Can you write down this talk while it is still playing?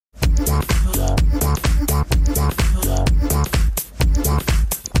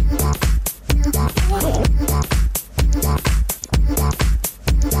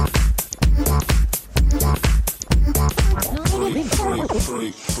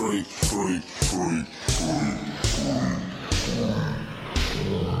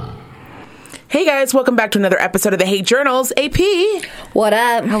Hey guys, welcome back to another episode of the Hey Journals. AP, what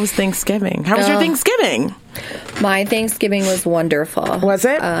up? How was Thanksgiving? How was your Thanksgiving? My Thanksgiving was wonderful. Was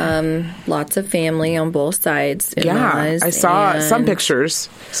it? Lots of family on both sides. Yeah, I saw some pictures,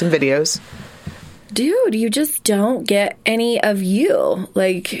 some videos. Dude, you just don't get any of you.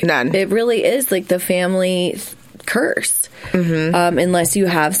 Like, none. It really is like the family curse. Mm-hmm. Unless you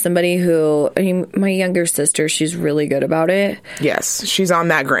have somebody who, I mean, my younger sister, she's really good about it. Yes, she's on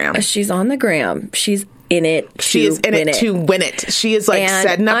that gram. She's on the gram. She's in it. She is in it to win it. She is like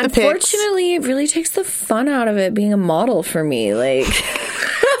setting up the pics. Unfortunately, it really takes the fun out of it being a model for me. Like,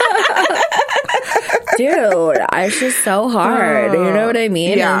 dude, it's just so hard. You know what I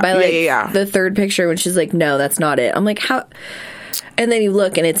mean? Yeah, and by the third picture, when she's like, "No, that's not it," I'm like, "How?" And then you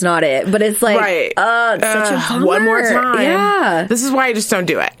look and it's not it. But it's like, right. It's such a bummer. One more time. Yeah. This is why I just don't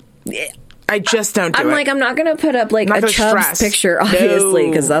do it. I just don't do it. I'm like, I'm not going to put up like a Chubbs stress. picture, obviously,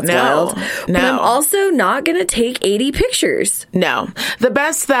 because that's wild. No. But I'm also not going to take 80 pictures. No. The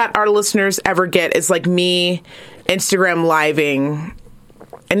best that our listeners ever get is like me Instagram living.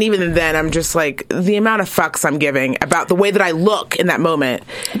 And even then, I'm just like, the amount of fucks I'm giving about the way that I look in that moment.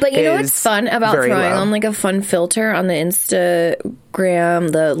 But you know what's fun about throwing on like a fun filter on the Instagram,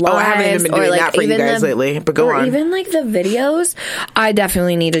 the lives, I haven't even been doing that for you guys lately, but go on. Even like the videos, I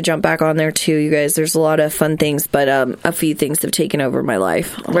definitely need to jump back on there too, you guys. There's a lot of fun things, but a few things have taken over my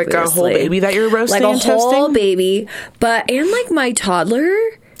life. Obviously. Like a whole baby that you're roasting and toasting? Like a whole baby. And like my toddler...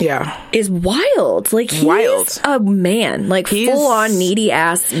 Yeah. Is wild. Like, he's a man. Like, full-on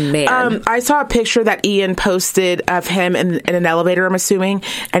needy-ass man. I saw a picture that Ian posted of him in an elevator, I'm assuming,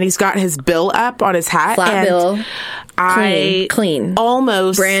 and he's got his bill up on his hat. Flat bill. Clean.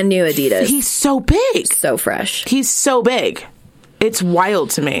 Almost. Brand new Adidas. He's so big. So fresh. He's so big. It's wild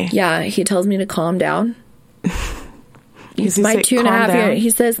to me. Yeah, he tells me to calm down. He's my 2.5-year-old.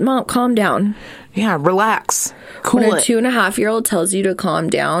 He says, "Mom, calm down." Yeah, relax. Cool. When a 2.5-year-old tells you to calm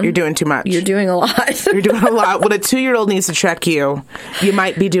down, you're doing too much. You're doing a lot. You're doing a lot. When a 2-year-old needs to check you, you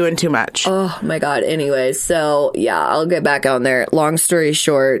might be doing too much. Oh my God. Anyways, so yeah, I'll get back on there. Long story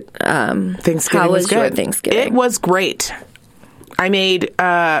short, Thanksgiving how was good. Your Thanksgiving? It was great. I made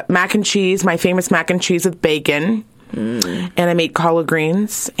mac and cheese, my famous mac and cheese with bacon. And I made collard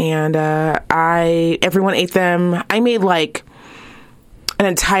greens, and everyone ate them. I made like an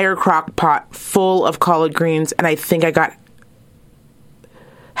entire crock pot full of collard greens, and I think I got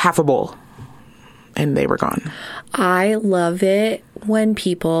half a bowl, and they were gone. I love it when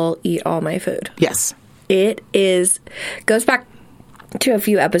people eat all my food. Yes. It goes back to a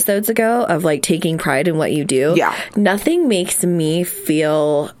few episodes ago of like taking pride in what you do. Yeah. Nothing makes me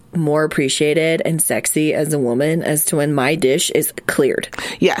feel more appreciated and sexy as a woman as to when my dish is cleared.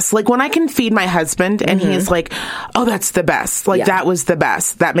 Yes. Like when I can feed my husband and he's like, "Oh, that's the best. Like that was the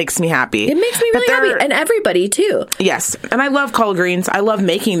best." That makes me happy. It makes me really happy. And everybody too. Yes. And I love collard greens. I love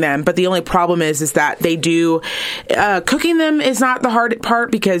making them. But the only problem is that they do, cooking them is not the hard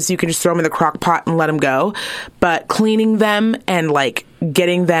part because you can just throw them in the crock pot and let them go. But cleaning them and like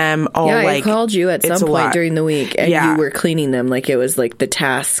getting them all I called you at some point during the week and you were cleaning them like it was like the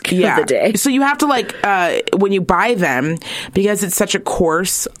task of the day. So you have to like, when you buy them, because it's such a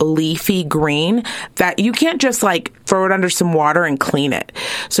coarse, leafy green, that you can't just like throw it under some water and clean it.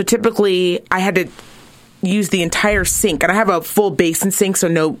 So typically I had to use the entire sink, and I have a full basin sink, so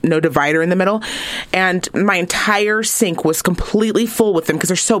no divider in the middle, and my entire sink was completely full with them because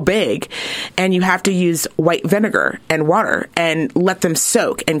they're so big, and you have to use white vinegar and water and let them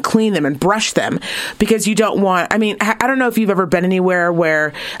soak and clean them and brush them because you don't want, I mean, I don't know if you've ever been anywhere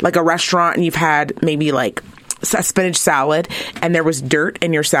where like a restaurant and you've had maybe like a spinach salad and there was dirt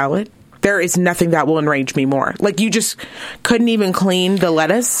in your salad. There is nothing that will enrage me more. Like, you just couldn't even clean the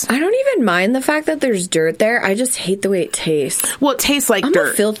lettuce. I don't even mind the fact that there's dirt there. I just hate the way it tastes. Well, it tastes like dirt.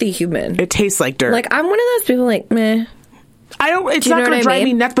 I'm a filthy human. It tastes like dirt. Like, I'm one of those people like, meh. It's not going to drive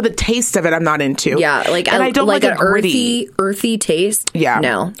me nuts, but the taste of it I'm not into. Yeah, like, and I don't like an a gritty, earthy taste. Yeah.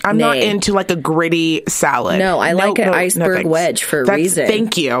 No. I'm not into like a gritty salad. No, I like an iceberg wedge for a reason.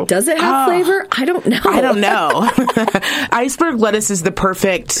 Thank you. Does it have flavor? I don't know. I don't know. Iceberg lettuce is the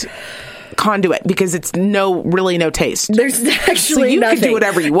perfect conduit because it's really no taste. There's actually so you nothing. can do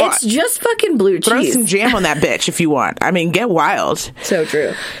whatever you want. It's just fucking blue cheese. Throw some jam on that bitch if you want. I mean, get wild. So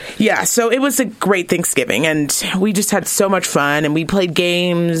true. Yeah, so it was a great Thanksgiving, and we just had so much fun, and we played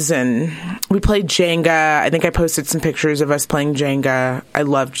games, and we played Jenga. I think I posted some pictures of us playing Jenga. I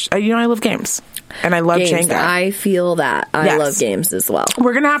love games, and I love games. Jenga. I feel that. I love games as well.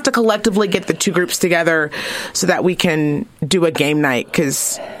 We're going to have to collectively get the two groups together so that we can do a game night,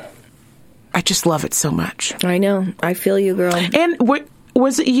 because I just love it so much. I know. I feel you, girl. And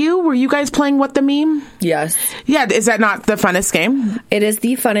was it you? Were you guys playing What the Meme? Yes. Yeah, is that not the funnest game? It is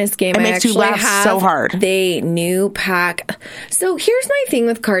the funnest game. It makes you laugh so hard. The new pack. So here's my thing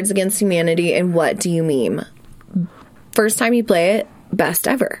with Cards Against Humanity and What Do You Meme? First time you play it, best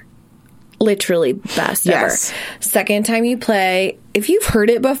ever. Literally best ever. Second time you play, if you've heard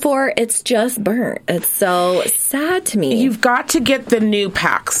it before, it's just burnt. It's so sad to me. You've got to get the new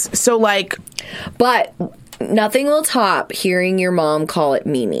packs. So like... But... nothing will top hearing your mom call it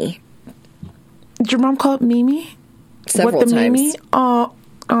Mimi. Did your mom call it Mimi? Several times. Mimi? Oh.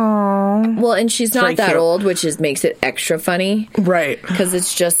 Well, and she's not that cute. old, which makes it extra funny. Right. Because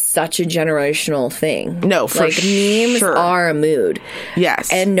it's just such a generational thing. No, for memes sure. are a mood.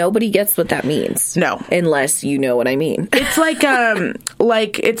 Yes. And nobody gets what that means. No. Unless you know what I mean. It's like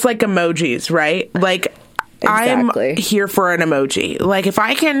it's like emojis, right? Like... Exactly. I'm here for an emoji. Like, if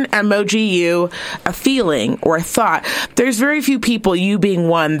I can emoji you a feeling or a thought, there's very few people, you being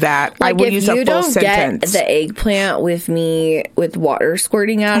one, that I will use a full sentence. If you don't get the eggplant with me with water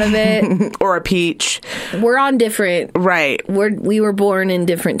squirting out of it. Or a peach. We're on different... Right. We were born in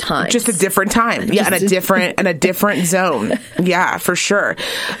different times. Just a different time. Yeah, in a different zone. Yeah, for sure.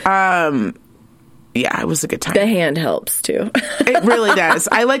 Yeah, it was a good time. The hand helps, too. It really does.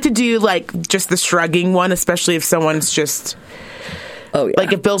 I like to do, like, just the shrugging one, especially if someone's just... Oh, yeah.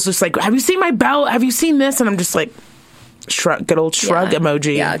 Like, if Bill's just like, have you seen my belt? Have you seen this? And I'm just like... good old shrug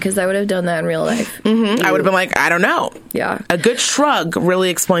emoji. Yeah, because I would have done that in real life. Mm-hmm. I would have been like, I don't know. Yeah. A good shrug really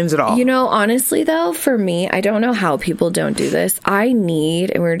explains it all. You know, honestly, though, for me, I don't know how people don't do this. I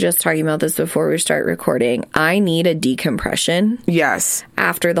need, and we were just talking about this before we start recording, I need a decompression. Yes.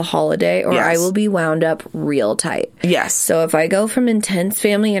 After the holiday, or I will be wound up real tight. Yes. So if I go from intense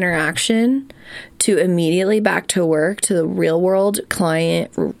family interaction to immediately back to work, to the real world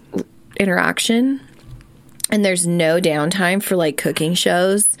client interaction... and there's no downtime for like cooking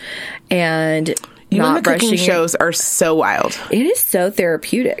shows and the cooking shows are so wild. It is so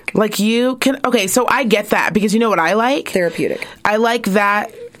therapeutic. Like you can, okay, so I get that because you know what I like? Therapeutic. I like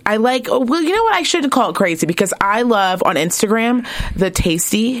that. Well, you know what? I shouldn't call it crazy because I love on Instagram, the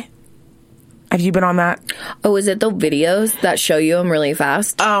Tasty. Have you been on that? Oh, is it the videos that show you them really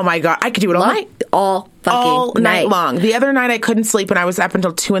fast? Oh my God. I could do it all night. All night long. The other night I couldn't sleep and I was up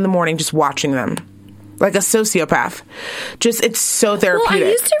until 2 a.m. just watching them. Like a sociopath. Just, it's so therapeutic. Well,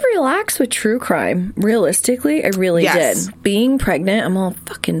 I used to relax with true crime. Realistically, I really did. Being pregnant, I'm all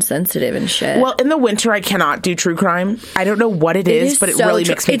fucking sensitive and shit. Well, in the winter, I cannot do true crime. I don't know what it is, but it really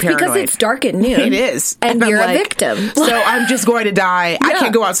makes me paranoid. It's because it's dark at noon. It is. And you're a victim. So I'm just going to die. I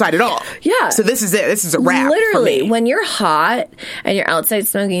can't go outside at all. Yeah. So this is it. This is a wrap Literally, for me. when you're hot and you're outside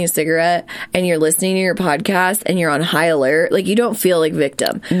smoking a cigarette and you're listening to your podcast and you're on high alert, like you don't feel like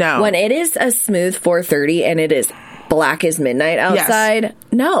victim. No. When it is a smooth 4:30 and it is black as midnight outside,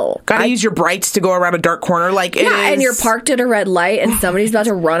 no. Gotta use your brights to go around a dark corner like it is. And you're parked at a red light and somebody's about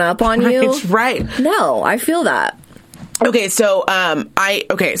to run up on you. Right. No, I feel that. Okay, so I'm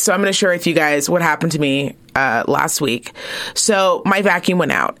going to share with you guys what happened to me last week. So my vacuum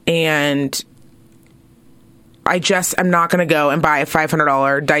went out, and I'm not going to go and buy a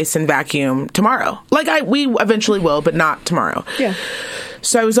 $500 Dyson vacuum tomorrow. Like we eventually will, but not tomorrow. Yeah.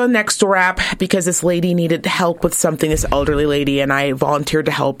 So I was on Nextdoor app because this lady needed help with something, this elderly lady, and I volunteered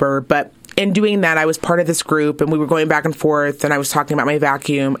to help her. But in doing that, I was part of this group, and we were going back and forth, and I was talking about my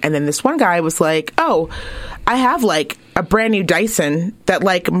vacuum. And then this one guy was like, oh, I have like a brand new Dyson that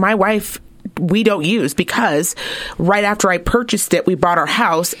like my wife, we don't use because right after I purchased it, we bought our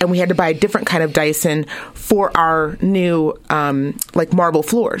house and we had to buy a different kind of Dyson for our new like marble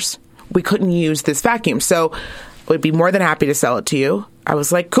floors. We couldn't use this vacuum. So I would be more than happy to sell it to you. I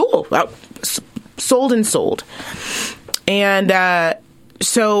was like, cool. Well, sold. And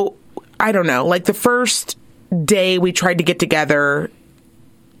so I don't know, like the first day we tried to get together,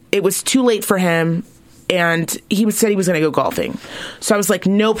 it was too late for him. And he said he was going to go golfing. So I was like,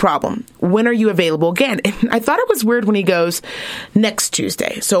 no problem. When are you available again? And I thought it was weird when he goes, next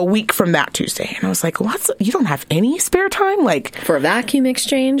Tuesday. So a week from that Tuesday. And I was like, you don't have any spare time? Like for a vacuum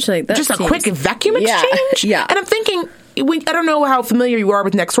exchange? Like that just a quick vacuum exchange? Yeah. And I'm thinking, I don't know how familiar you are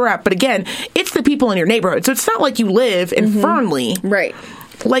with Nextdoor app, but again, it's the people in your neighborhood. So it's not like you live in Fernley. Right.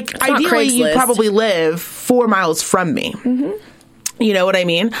 Like, It's not ideally, you Craigslist. probably live 4 miles from me. You know what I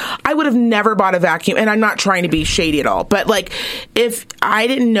mean? I would have never bought a vacuum, and I'm not trying to be shady at all, but like, if I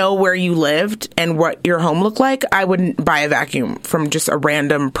didn't know where you lived and what your home looked like, I wouldn't buy a vacuum from just a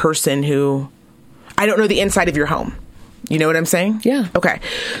random person who I don't know the inside of your home. You know what I'm saying? Yeah. Okay.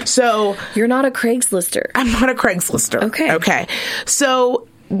 So You're not a Craigslister. I'm not a Craigslister. Okay. Okay. So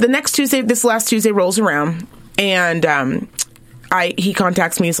the next Tuesday, this last Tuesday rolls around, and he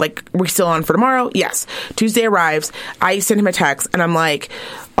contacts me. He's like, "We're still on for tomorrow?" Yes. Tuesday arrives. I send him a text, and I'm like,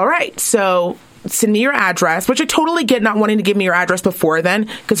 "All right, so send me your address," which I totally get not wanting to give me your address before then,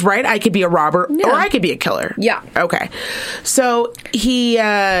 because, right, I could be a robber or I could be a killer. Yeah. Okay. So he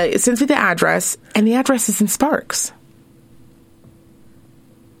sends me the address, and the address is in Sparks.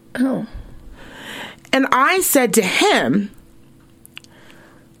 Oh. And I said to him,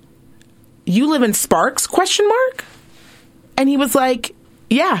 "You live in Sparks? ? And he was like,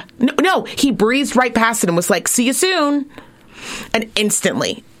 "Yeah." No, he breezed right past it and was like, "See you soon." And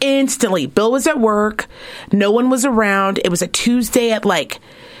instantly, Bill was at work. No one was around. It was a Tuesday at like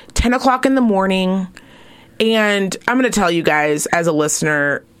 10 o'clock in the morning. And I'm going to tell you guys, as a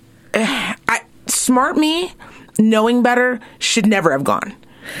listener, smart me, knowing better, should never have gone.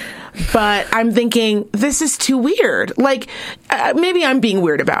 But I'm thinking, this is too weird. Like, maybe I'm being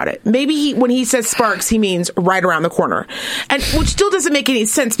weird about it. Maybe when he says Sparks, he means right around the corner. And which still doesn't make any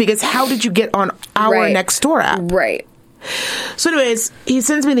sense, because how did you get on our Nextdoor app? Right. So anyways, he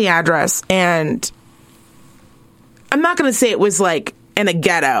sends me the address, and I'm not going to say it was like in a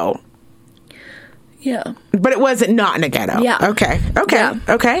ghetto. Yeah. But it wasn't not in a ghetto. Yeah. Okay. Yeah.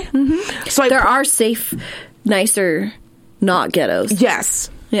 Okay. Mm-hmm. So there are safe, nicer, not ghettos. Yes.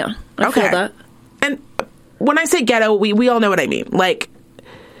 Yeah. I feel that. And when I say ghetto, we all know what I mean. Like,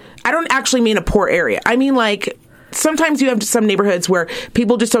 I don't actually mean a poor area. I mean, like, sometimes you have some neighborhoods where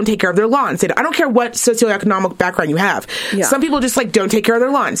people just don't take care of their lawns. I don't care what socioeconomic background you have. Yeah. Some people just, like, don't take care of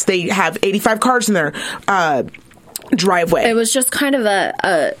their lawns. They have 85 cars in their driveway. It was just kind of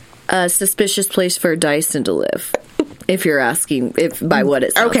a suspicious place for Dyson to live. If you're asking by what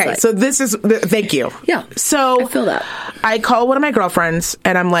it sounds like. So this is... Thank you. Yeah. So... I feel that. I call one of my girlfriends,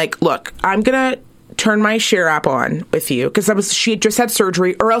 and I'm like, "Look, I'm going to turn my Share app on with you," because she had just had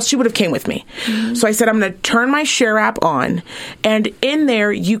surgery, or else she would have came with me. Mm-hmm. So I said, "I'm going to turn my Share app on, and in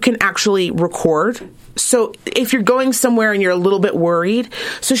there, you can actually record. So if you're going somewhere and you're a little bit worried,"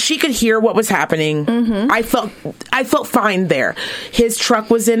 so she could hear what was happening. Mm-hmm. I felt fine there. His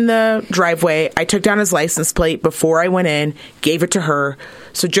truck was in the driveway. I took down his license plate before I went in, gave it to her.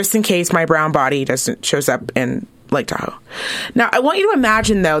 So just in case my brown body shows up in Lake Tahoe. Now, I want you to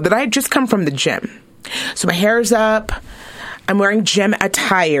imagine, though, that I had just come from the gym. So my hair's up. I'm wearing gym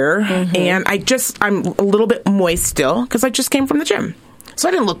attire. Mm-hmm. And I'm a little bit moist still because I just came from the gym. So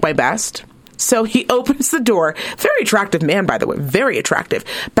I didn't look my best. So he opens the door. Very attractive man, by the way. Very attractive.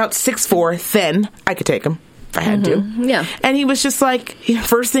 About 6'4", thin. I could take him if I had to. Yeah. And he was just like,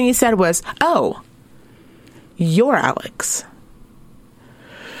 first thing he said was, "Oh, you're Alex."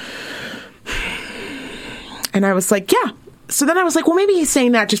 And I was like, "Yeah." So then I was like, well, maybe he's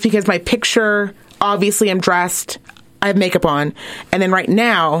saying that just because my picture, obviously I'm dressed, I have makeup on, and then right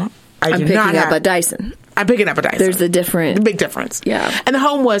now, I'm picking up a Dyson. I'm picking up a Dyson. There's a big difference. Yeah. And the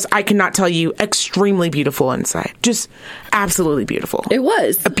home was, I cannot tell you, extremely beautiful inside. Just absolutely beautiful. It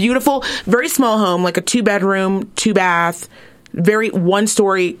was. A beautiful, very small home, like a 2-bedroom, 2-bath, very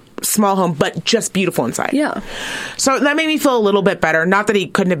one-story small home, but just beautiful inside. Yeah. So that made me feel a little bit better. Not that he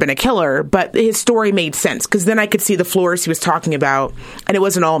couldn't have been a killer, but his story made sense, because then I could see the floors he was talking about, and it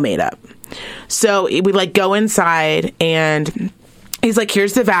wasn't all made up. So we go inside, and he's like,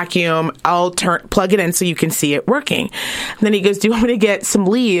 "Here's the vacuum. I'll plug it in so you can see it working." And then he goes, "Do you want me to get some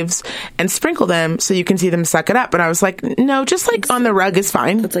leaves and sprinkle them so you can see them suck it up?" And I was like, "No, just on the rug is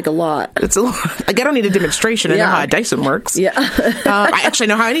fine." It's like a lot. It's a lot. Like, I don't need a demonstration. I know how a Dyson works. Yeah. I actually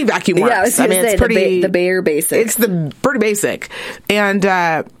know how any vacuum works. Yeah, I was going to say, it's pretty... the bare basic. It's pretty basic.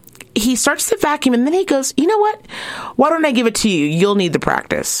 And he starts to vacuum, and then he goes, "You know what? Why don't I give it to you? You'll need the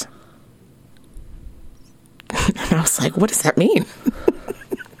practice." And I was like, what does that mean?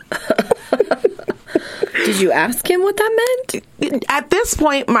 Did you ask him what that meant? At this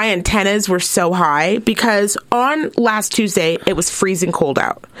point, my antennas were so high because on last Tuesday, it was freezing cold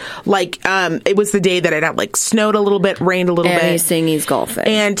out. Like, it was the day that it had snowed a little bit, rained a little bit. And he's saying he's golfing.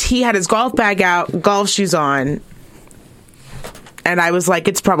 And he had his golf bag out, golf shoes on. And I was like,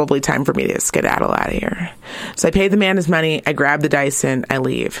 it's probably time for me to skedaddle out of here. So I paid the man his money. I grabbed the Dyson. I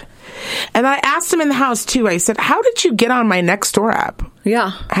leave. And I asked him in the house, too. I said, how did you get on my Nextdoor app?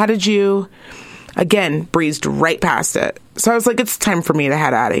 Yeah. How did you... Again, breezed right past it. So I was like, it's time for me to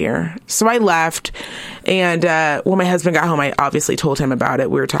head out of here. So I left. And when my husband got home, I obviously told him about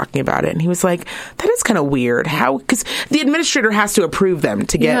it. We were talking about it. And he was like, that is kind of weird. How? Because the administrator has to approve them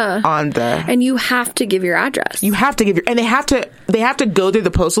to get on the... And you have to give your address. You have to give your... And they have to go through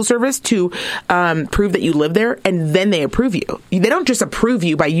the Postal Service to prove that you live there. And then they approve you. They don't just approve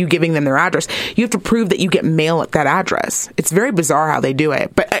you by you giving them their address. You have to prove that you get mail at that address. It's very bizarre how they do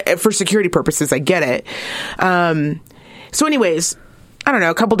it. But for security purposes, I get it. So anyways, I don't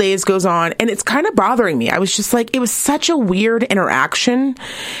know, a couple days goes on and it's kind of bothering me. I was just like, it was such a weird interaction.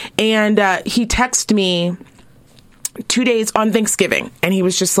 And he texted me 2 days on Thanksgiving and he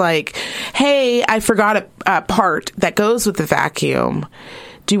was just like, hey, I forgot a part that goes with the vacuum.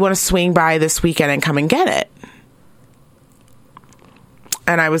 Do you want to swing by this weekend and come and get it?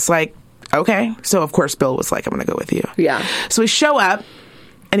 And I was like, okay. So of course Bill was like, I'm going to go with you. Yeah. So we show up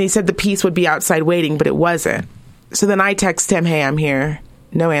and he said the piece would be outside waiting, but it wasn't. So then I text him, hey, I'm here.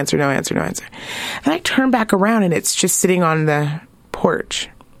 No answer, no answer, no answer. And I turn back around and it's just sitting on the porch.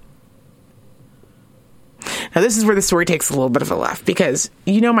 Now, this is where the story takes a little bit of a left because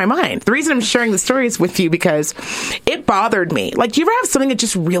you know my mind. The reason I'm sharing the story is with you because it bothered me. Like, do you ever have something that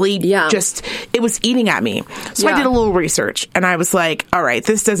just really it was eating at me? So I did a little research and I was like, all right,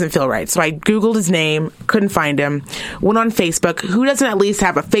 this doesn't feel right. So I Googled his name, couldn't find him, went on Facebook. Who doesn't at least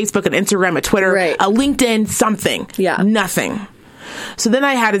have a Facebook, an Instagram, a Twitter, a LinkedIn, something? Yeah. Nothing. So then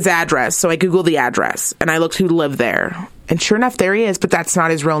I had his address. So I Googled the address and I looked who lived there. And sure enough, there he is, but that's not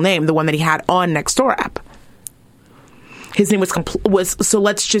his real name, the one that he had on Nextdoor app. His name was so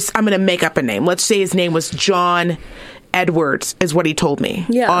let's just, I'm going to make up a name. Let's say his name was John Edwards is what he told me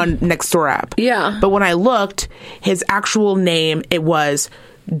on Nextdoor app. Yeah. But when I looked, his actual name, it was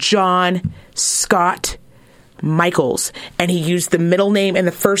John Scott Michaels. And he used the middle name and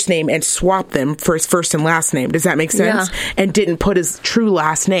the first name and swapped them for his first and last name. Does that make sense? Yeah. And didn't put his true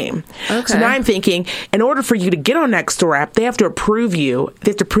last name. Okay. So now I'm thinking, in order for you to get on Nextdoor app, they have to approve you.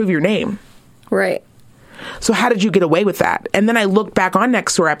 They have to prove your name. Right. So how did you get away with that? And then I looked back on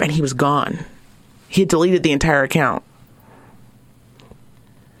Nextdoor app and he was gone. He had deleted the entire account.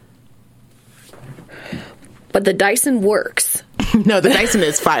 But the Dyson works. No, the Dyson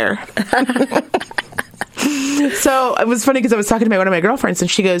is fire. So it was funny because I was talking to one of my girlfriends and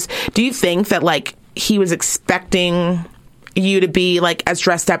she goes, do you think that like he was expecting you to be like as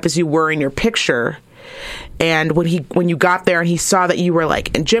dressed up as you were in your picture? And when you got there and he saw that you were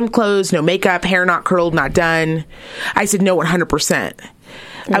like in gym clothes, no makeup, hair not curled, not done, I said, no, 100%.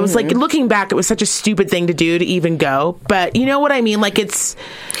 I was like, looking back, it was such a stupid thing to do to even go. But you know what I mean? Like it's...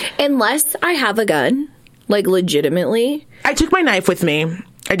 Unless I have a gun, like legitimately. I took my knife with me.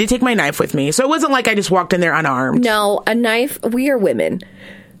 I did take my knife with me. So it wasn't like I just walked in there unarmed. No, a knife. We are women.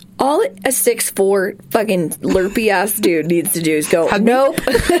 All a 6'4" fucking lurpy ass dude needs to do is go, nope.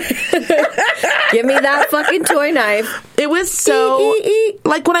 Give me that fucking toy knife. It was so,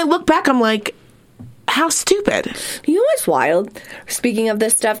 like, when I look back, I'm like, how stupid. You know what's wild? Speaking of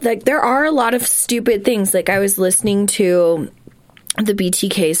this stuff, like, there are a lot of stupid things. Like, I was listening to the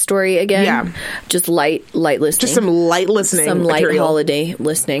BTK story again. Yeah. Just light listening. Just some light listening. Some light holiday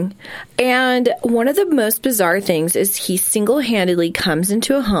listening. And one of the most bizarre things is he single-handedly comes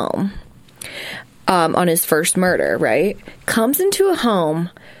into a home on his first murder, right? Comes into a home.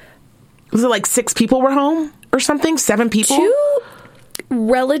 Was it like 6 people were home or something? 7 people? 2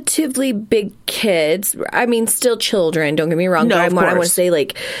 relatively big kids. I mean, still children, don't get me wrong. No, but of course. I want to say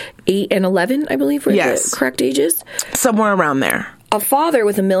like 8 and 11, I believe, were the correct ages. Somewhere around there. A father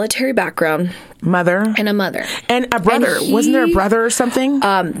with a military background. Mother. And a mother. And a brother. Wasn't there a brother or something?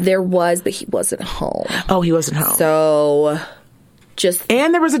 There was, but he wasn't home. Oh, he wasn't home. So,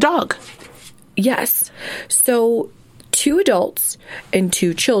 And there was a dog. Yes. So, 2 adults and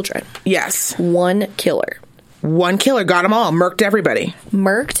 2 children. Yes. 1 killer. 1 killer. Got them all. Murked everybody.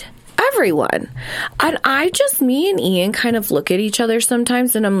 Murked everyone. And me and Ian kind of look at each other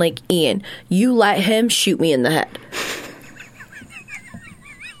sometimes and I'm like, Ian, you let him shoot me in the head.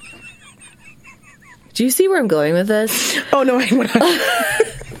 Do you see where I'm going with this? Oh, no.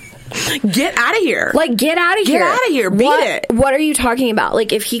 Get out of here. Like, get out of here. Get out of here. Beat it. What are you talking about?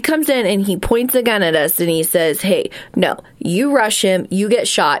 Like, if he comes in and he points a gun at us and he says, hey, no, you rush him, you get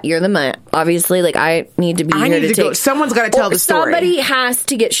shot, you're the man. Obviously, like, I need to be here to take... Someone's got to tell the story. Somebody has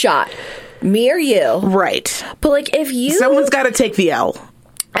to get shot. Me or you. Right. But, like, if you... Someone's got to take the L.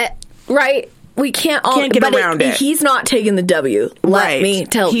 Right. We can't get around it. He's not taking the W. Let me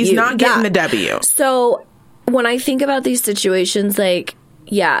tell you. He's not getting the W. So when I think about these situations, like,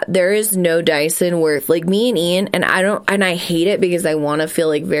 yeah, there is no Dyson worth, like, me and Ian, and I hate it because I want to feel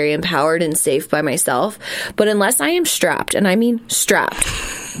like very empowered and safe by myself. But unless I am strapped, and I mean strapped,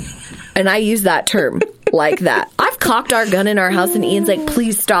 and I use that term like that. I've cocked our gun in our house, and Ian's like,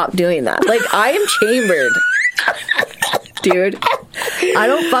 please stop doing that. Like, I am chambered. Dude, I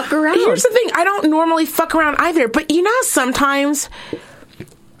don't fuck around. Here's the thing. I don't normally fuck around either. But you know, sometimes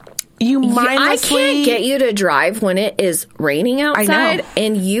you mindlessly... I can't get you to drive when it is raining outside,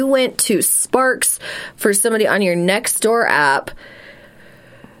 and you went to Sparks for somebody on your Nextdoor app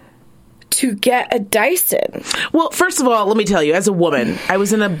to get a Dyson. Well, first of all, let me tell you, as a woman, I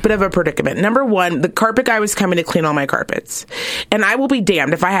was in a bit of a predicament. Number one, the carpet guy was coming to clean all my carpets. And I will be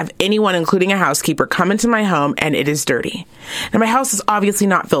damned if I have anyone, including a housekeeper, come into my home and it is dirty. And my house is obviously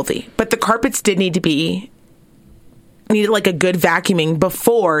not filthy, but the carpets did needed like a good vacuuming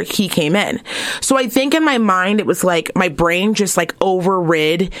before he came in. So I think in my mind, it was like my brain just like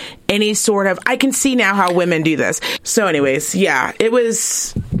overrid any sort of, I can see now how women do this. So anyways, yeah, it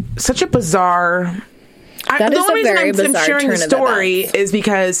was such a bizarre... The only reason I'm sharing the story is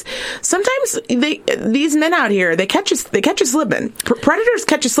because sometimes these men out here, they catch you slipping. Predators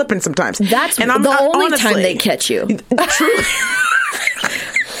catch you slipping sometimes. That's the only time they catch you. Truly.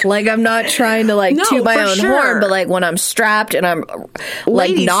 Like, I'm not trying to, like, toot my own horn, but, like, when I'm strapped and I'm, like,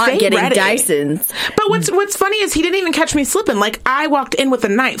 Ladies, not getting ready. Dysons. But what's funny is he didn't even catch me slipping. Like, I walked in with a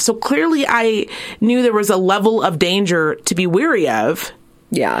knife, so clearly I knew there was a level of danger to be wary of.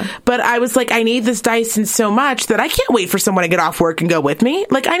 Yeah. But I was like, I need this Dyson so much that I can't wait for someone to get off work and go with me.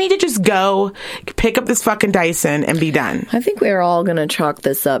 Like, I need to just go pick up this fucking Dyson and be done. I think we're all going to chalk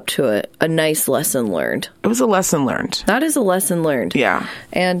this up to a nice lesson learned. It was a lesson learned. That is a lesson learned. Yeah.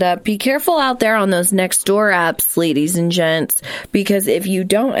 And be careful out there on those Nextdoor apps, ladies and gents, because if you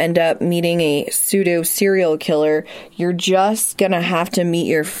don't end up meeting a pseudo serial killer, you're just going to have to meet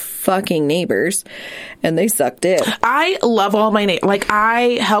your fucking neighbors, and they suck dick. I love all my neighbors. Like,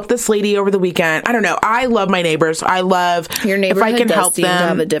 I helped this lady over the weekend. I don't know. I love my neighbors. I love your neighborhood. If I can help them,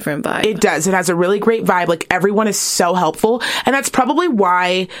 have a different vibe. It does. It has a really great vibe. Like, everyone is so helpful, and that's probably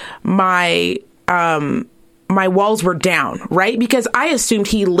why my walls were down, right? Because I assumed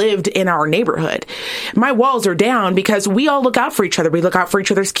he lived in our neighborhood. My walls are down because we all look out for each other. We look out for each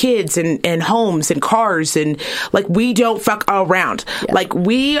other's kids and homes and cars, and like, we don't fuck all around. Yeah. Like,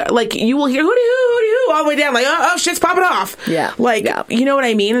 you will hear hooty-hoo all the way down, like, oh, shit's popping off. Yeah. Like, you know what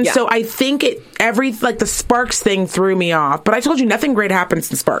I mean? And so I think the Sparks thing threw me off. But I told you, nothing great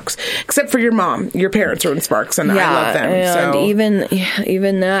happens in Sparks, except for your mom. Your parents are in Sparks, and I love them. And so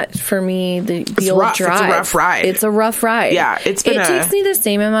even that, for me, the old rough. drive. It's a rough ride. It's a rough ride. Yeah, it takes me the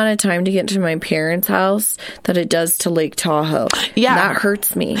same amount of time to get to my parents' house that it does to Lake Tahoe. Yeah. That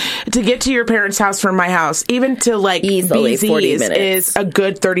hurts me. To get to your parents' house from my house, even to like easily 40 minutes, is a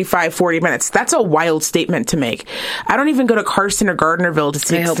good 35, 40 minutes. That's a wild statement to make. I don't even go to Carson or Gardnerville to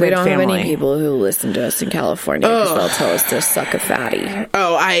see I hope we don't have any people who listen to us in California because they'll tell us to suck a fatty.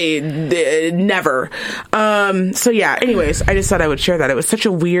 Oh, never. So yeah, anyways, I just thought I would share that. It was such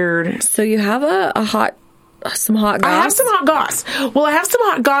a weird... So you have some hot goss? I have some hot goss. Well, I have some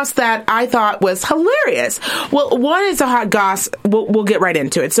hot goss that I thought was hilarious. Well, one is a hot goss. We'll get right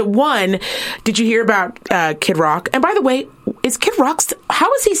into it. So one, did you hear about Kid Rock? And by the way, is Kid Rock,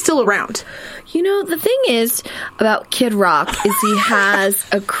 how is he still around? You know, the thing is about Kid Rock is he has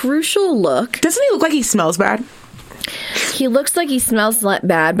a crucial look. Doesn't he look like he smells bad? He looks like he smells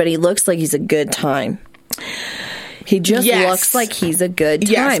bad, but he looks like he's a good time. He just looks like he's a good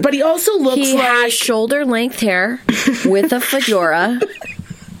time. Yes, but he also looks he has shoulder-length hair with a fedora.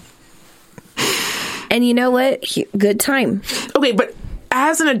 And you know what? Good time. Okay, but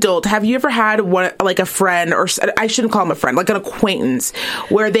as an adult, have you ever had a friend, or I shouldn't call him a friend, like an acquaintance,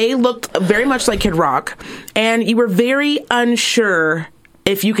 where they looked very much like Kid Rock, and you were very unsure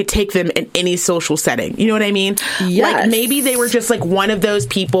if you could take them in any social setting? You know what I mean? Yes. Like, maybe they were just like one of those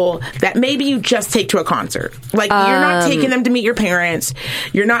people that maybe you just take to a concert. Like, you're not taking them to meet your parents.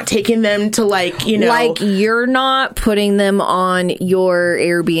 You're not taking them to, like, you know. Like, you're not putting them on your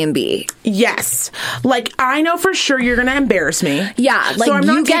Airbnb. Yes. Like, I know for sure you're going to embarrass me. Yeah. Like, so I'm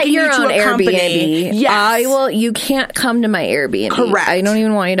not get your own Airbnb. Yes. You can't come to my Airbnb. Correct. I don't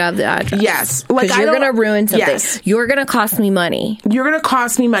even want you to have the address. Yes. Like, you're going to ruin something. Yes. You're going to cost me money. You're going to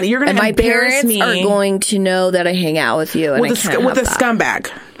embarrass me. My parents are going to know that I hang out with you, and with a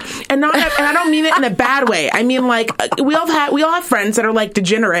scumbag. And I don't mean it in a bad way. I mean, like, we all have friends that are like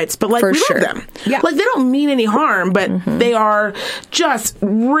degenerates, but like, we love them. Yeah. Like, they don't mean any harm, but they are just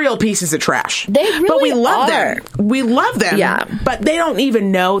real pieces of trash. They really but we love are. them. We love them. Yeah. But they don't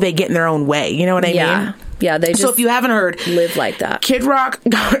even know they get in their own way. You know what I mean? Yeah, they just so if you haven't heard, live like that. Kid Rock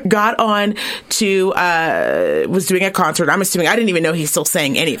got on to was doing a concert. I'm assuming, I didn't even know he's still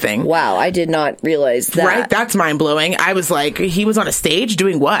saying anything. Wow, I did not realize that. Right? That's mind blowing. I was like, he was on a stage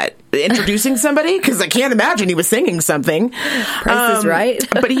doing what? Introducing somebody? Because I can't imagine he was singing something. Price is Right.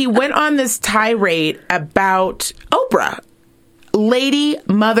 But he went on this tirade about Oprah. Lady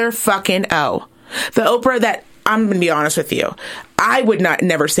motherfucking O. The Oprah that, I'm going to be honest with you, I would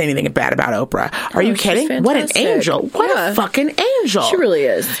never say anything bad about Oprah. Are you kidding? What an angel. What a fucking angel. She really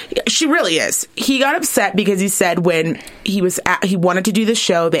is. She really is. He got upset because he said when he wanted to do the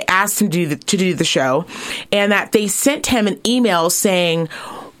show, they asked him to do the show, and that they sent him an email saying,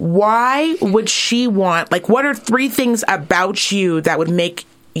 why would she want, like, what are 3 things about you that would make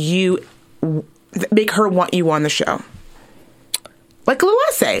her want you on the show? Like a little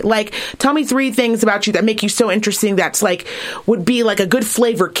essay. Like, tell me 3 things about you that make you so interesting that's like, would be like a good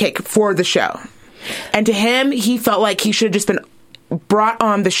flavor kick for the show. And to him, he felt like he should have just been brought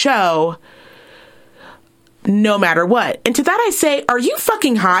on the show no matter what. And to that I say, are you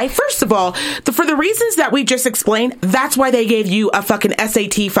fucking high? First of all, for the reasons that we just explained, that's why they gave you a fucking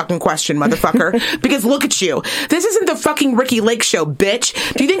SAT fucking question, motherfucker. Because look at you. This isn't the fucking Ricky Lake show, bitch.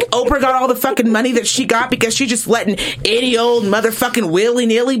 Do you think Oprah got all the fucking money that she got because she just letting any old motherfucking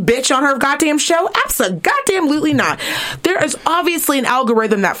willy-nilly bitch on her goddamn show? Absolutely not. There is obviously an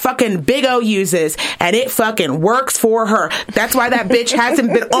algorithm that fucking Big O uses, and it fucking works for her. That's why that bitch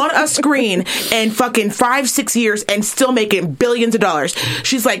hasn't been on a screen in fucking 5-6 years and still making billions of dollars.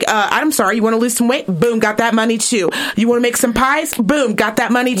 She's like, I'm sorry, you want to lose some weight? Boom, got that money too. You want to make some pies? Boom, got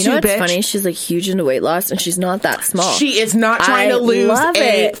that money too, what's bitch. Funny, she's like huge into weight loss and she's not that small. She is not trying to lose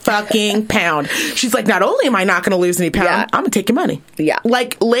a fucking pound. She's like, not only am I not going to lose any pound, I'm going to take your money. Yeah.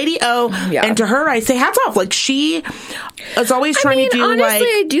 Like, Lady O, and to her, I say hats off. Like, she is always trying to do, honestly, like...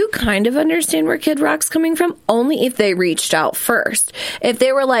 I do kind of understand where Kid Rock's coming from, only if they reached out first. If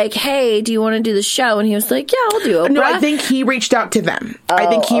they were like, hey, do you want to do the show? And he was like, yeah, I'll do Oprah. No, I think he reached out to them. I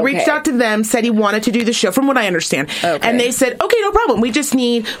think he reached out to them, said he wanted to do the show, from what I understand. Okay. And they said, okay, no problem. We do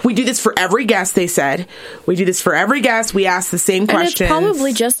this for every guest, they said. We do this for every guest. We ask the same questions. And it's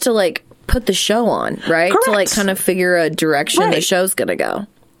probably just to, like, put the show on, right? Correct. To, like, kind of figure a direction the show's going to go.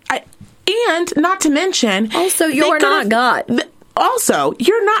 And not to mention... Also, you're not God. Also,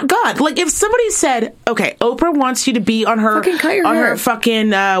 you're not God. Like, if somebody said, okay, Oprah wants you to be on her her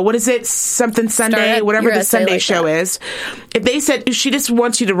fucking what is it, something Sunday, whatever the Sunday show is. If they said she just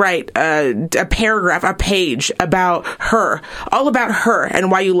wants you to write a paragraph, a page about her, all about her and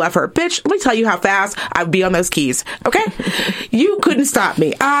why you love her, bitch, let me tell you how fast I would be on those keys. Okay, you couldn't stop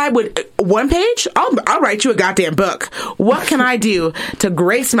me. I would 1 page. I'll write you a goddamn book. What can I do to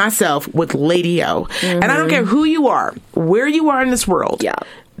grace myself with Lady O? And I don't care who you are, where you are in this world. Yeah.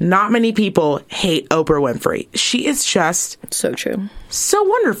 Not many people hate Oprah Winfrey. She is just so true. So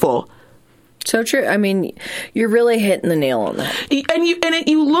wonderful. So true. I mean, you're really hitting the nail on that. And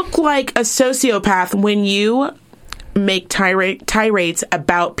you look like a sociopath when you make tirades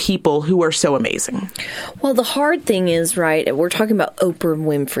about people who are so amazing. Well, the hard thing is, right, we're talking about Oprah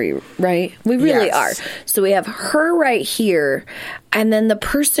Winfrey, right? We really are. So we have her right here, and then the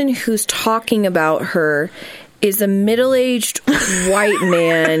person who's talking about her is a middle-aged white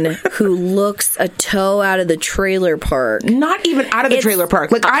man who looks a toe out of the trailer park. Not even out of the trailer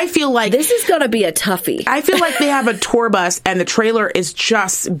park. Like, I feel like... This is going to be a toughie. I feel like they have a tour bus and the trailer is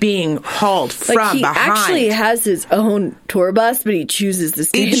just being hauled from behind. He actually has his own tour bus, but he chooses to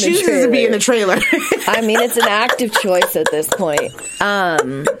stay in the trailer. He chooses to be in the trailer. I mean, it's an active choice at this point.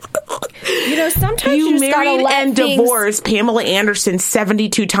 You know, sometimes you just married and divorced Pamela Anderson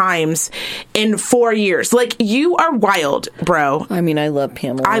 72 times in 4 years. Like, you are wild, bro. I mean, I love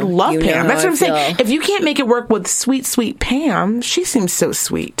Pamela. I love Pam. That's what I'm saying. If you can't make it work with sweet, sweet Pam, she seems so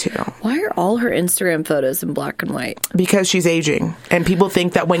sweet, too. Why are all her Instagram photos in black and white? Because she's aging. And people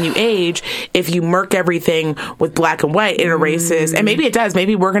think that when you age, if you murk everything with black and white, it erases. And maybe it does.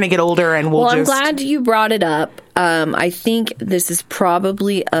 Maybe we're going to get older and we'll just... I'm glad you brought it up. I think this is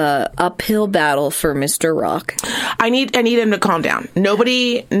probably a uphill battle for Mr. Rock. I need him to calm down.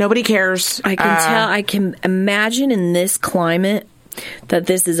 Nobody cares. I can tell. I can imagine in this climate that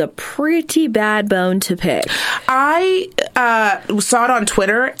this is a pretty bad bone to pick. I saw it on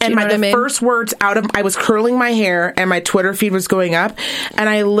Twitter, and first words out of... I was curling my hair, and my Twitter feed was going up, and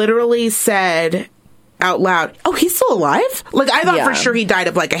I literally said... out loud, oh, he's still alive? Like, I thought for sure he died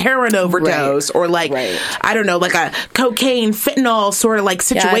of like a heroin overdose or like, I don't know, like a cocaine, fentanyl sort of like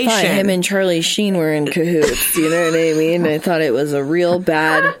situation. Yeah, I thought him and Charlie Sheen were in cahoots. You know what I mean? I thought it was a real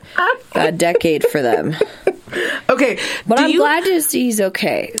bad decade for them. Okay. But I'm glad to see he's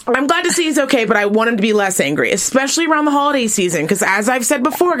okay. I'm glad to see he's okay, but I want him to be less angry, especially around the holiday season. Because as I've said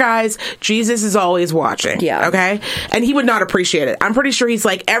before, guys, Jesus is always watching. Yeah. Okay? And he would not appreciate it. I'm pretty sure he's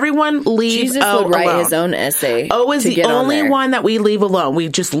like, everyone leave Jesus would write his own essay. Is the only one that we leave alone. We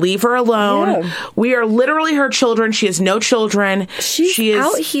just leave her alone. Yeah. We are literally her children. She has no children. She is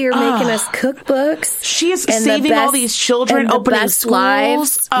out here making us cookbooks. She is saving all these children, opening schools.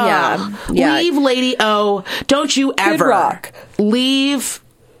 Lives. Yeah. Leave Lady O. Don't you ever leave.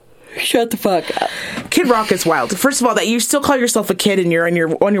 Shut the fuck up. Kid Rock is wild. First of all, that you still call yourself a kid and you're on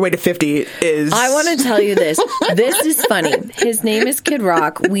your way to 50 is... I want to tell you this. This is funny. His name is Kid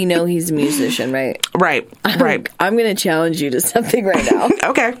Rock. We know he's a musician, right? Right. I'm going to challenge you to something right now.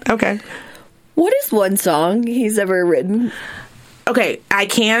 Okay. What is one song he's ever written? Okay, I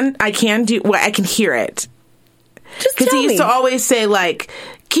can do... Well, I can hear it. Just tell me. Because he used to always say, like,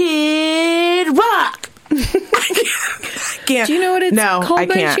 Kid Rock. I can't. Do you know what it's called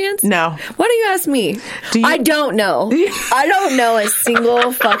by chance? No. Why don't you ask me? I don't know. I don't know a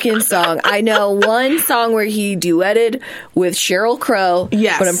single fucking song. I know one song where he duetted with Sheryl Crow.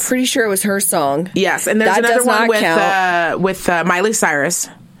 Yes. But I'm pretty sure it was her song. Yes, and there's another one with Miley Cyrus,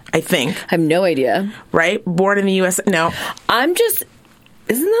 I think. I have no idea. Right? Born in the U.S. No. Isn't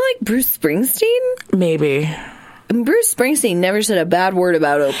that like Bruce Springsteen? Maybe. Bruce Springsteen never said a bad word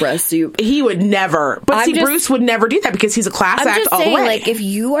about Oprah. So he would never. But Bruce would never do that because he's a class act all the way. Like, if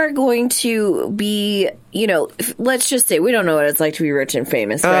you are going to be, let's just say, we don't know what it's like to be rich and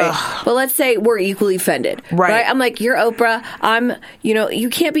famous, right? But let's say we're equally offended, right? I'm like, you're Oprah. I'm, you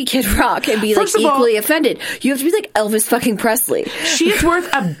can't be Kid Rock and be like equally offended. You have to be like Elvis fucking Presley. She is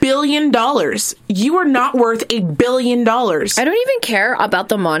worth $1 billion. You are not worth $1 billion. I don't even care about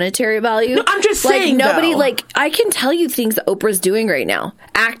the monetary value. No, I'm just saying, nobody, I can tell you things that Oprah's doing right now,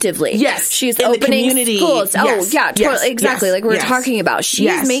 actively. Yes. She's in opening the community. schools. Yes. Oh, yeah, yes. exactly. Yes. Like we're talking about.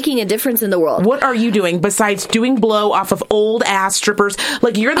 She's making a difference in the world. What are you doing besides doing blow off of old ass strippers?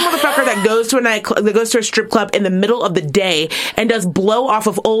 Like, you're the motherfucker that goes to a strip club in the middle of the day and does blow off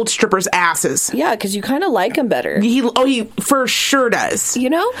of old strippers' asses. Yeah, because you kind of like him better. He for sure does.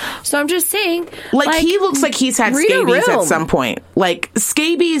 So I'm just saying, he looks like he's had scabies at some point. Like,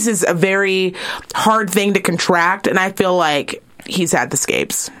 scabies is a very hard thing to contract, and I feel like he's had the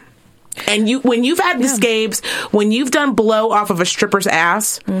scabes. And when you've had the scabes, when you've done blow off of a stripper's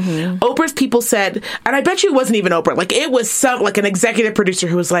ass, Oprah's people said, and I bet you it wasn't even Oprah, like, it was an executive producer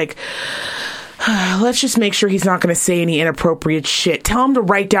who was like, let's just make sure he's not going to say any inappropriate shit. Tell him to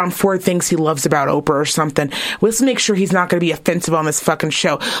write down 4 things he loves about Oprah or something. Let's make sure he's not going to be offensive on this fucking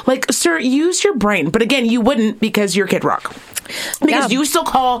show. Like, sir, use your brain. But again, you wouldn't because you're Kid Rock. Because you still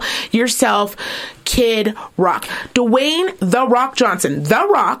call yourself Kid Rock. Dwayne The Rock Johnson, The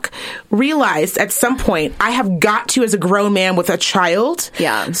Rock, realized at some point, I have got to, as a grown man with a child,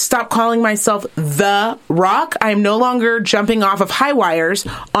 stop calling myself The Rock. I am no longer jumping off of high wires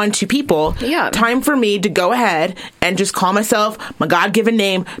onto people. Time for me to go ahead and just call myself my God-given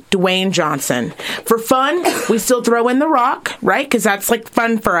name, Dwayne Johnson. For fun, we still throw in The Rock, right? Because that's like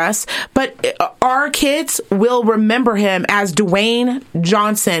fun for us. But our kids will remember him as Dwayne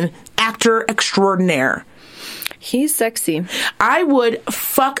Johnson, actor extraordinaire. He's sexy. I would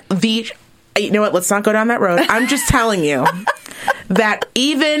fuck the... You know what? Let's not go down that road. I'm just telling you that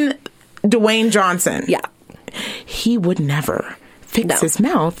even Dwayne Johnson, he would never fix his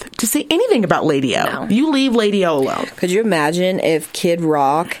mouth to say anything about Lady O. No. You leave Lady O alone. Could you imagine if Kid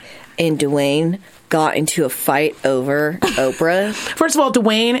Rock and Dwayne got into a fight over Oprah? First of all,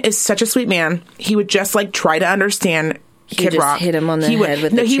 Dwayne is such a sweet man. He would just try to understand Kid Rock. Hit him on the head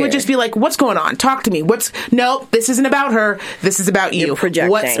with the chair. He would just be like, what's going on? Talk to me. No, this isn't about her. This is about you. You're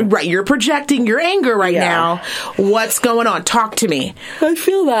projecting. You're projecting your anger right now. What's going on? Talk to me. I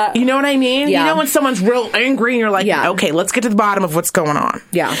feel that. You know what I mean? Yeah. You know when someone's real angry and you're like, okay, let's get to the bottom of what's going on.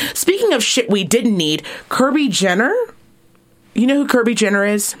 Yeah. Speaking of shit we didn't need, Kirby Jenner. You know who Kirby Jenner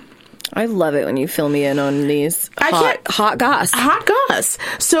is? I love it when you fill me in on these hot goss. Hot goss.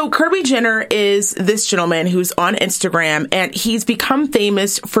 So Kirby Jenner is this gentleman who's on Instagram, and he's become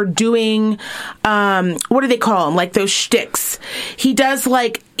famous for doing, what do they call them? Like those shticks. He does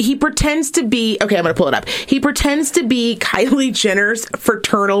he pretends to be, okay, I'm going to pull it up. He pretends to be Kylie Jenner's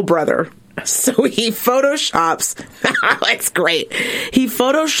fraternal brother. So he photoshops. That's great. He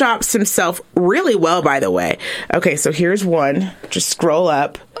photoshops himself really well, by the way. Okay, so here's one. Just scroll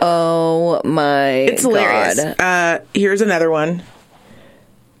up. Oh my It's hilarious. Here's another one.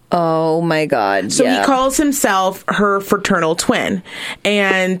 Oh my God. So he calls himself her fraternal twin,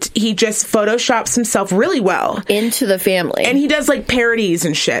 and he just photoshops himself really well into the family. And he does like parodies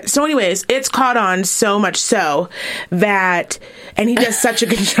and shit. So anyways, it's caught on so much so that, and he does such a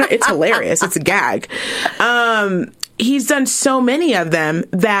good job. It's hilarious. It's a gag. He's done so many of them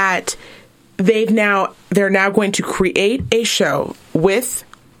that they're now going to create a show with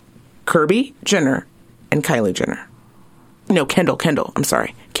Kylie Jenner and Kylie Jenner. No, Kendall. I'm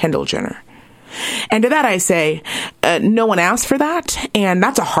sorry. Kendall Jenner. And to that I say, no one asked for that, and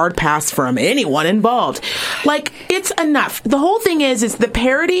that's a hard pass from anyone involved. Like, it's enough. The whole thing is the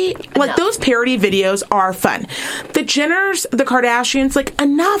parody, like, those parody videos are fun. The Jenners, the Kardashians, like,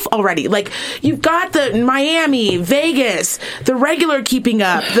 enough already. Like, you've got the Miami, Vegas, the regular Keeping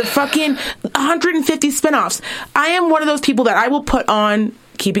Up, the fucking 150 spinoffs. I am one of those people that I will put on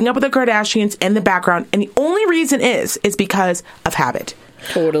Keeping Up with the Kardashians in the background, and the only reason is because of habit.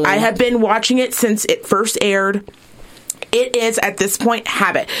 Totally. I have been watching it since it first aired. It is, at this point,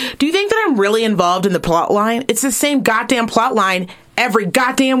 habit. Do you think that I'm really involved in the plot line? It's the same goddamn plot line every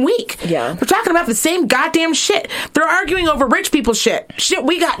goddamn week. Yeah. We're talking about the same goddamn shit. They're arguing over rich people shit. Shit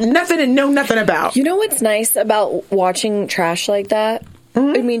we got nothing and know nothing about. You know what's nice about watching trash like that?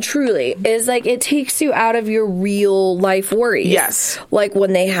 Mm-hmm. I mean, truly, is like it takes you out of your real life worries. Yes. Like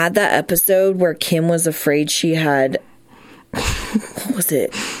when they had that episode where Kim was afraid she had, what was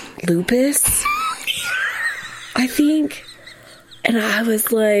it? Lupus? I think. And I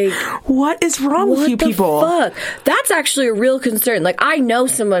was like, what is wrong with you people? Fuck? That's actually a real concern. Like, I know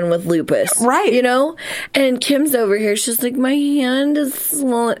someone with lupus. Right. You know? And Kim's over here. She's like, my hand is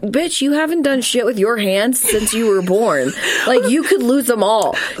swollen. Bitch, you haven't done shit with your hands since you were born. Like, you could lose them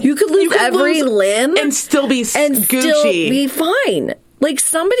all. You could lose every limb. And still be and Gucci. Still be fine. Like,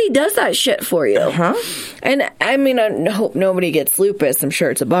 somebody does that shit for you. Uh-huh. And, I mean, I hope nobody gets lupus. I'm sure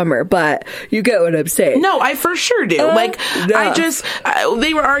it's a bummer, but you get what I'm saying. No, I for sure do.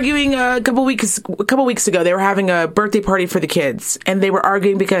 They were arguing a couple weeks ago. They were having a birthday party for the kids, and they were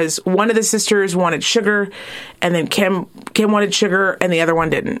arguing because one of the sisters wanted sugar, and then Kim wanted sugar, and the other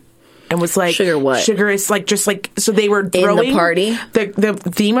one didn't. And was like, sugar what? Sugar is like, just like, so they were throwing. In the party? The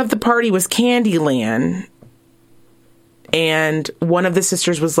theme of the party was Candyland. And one of the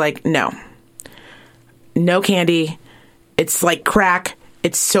sisters was like, no candy. It's like crack.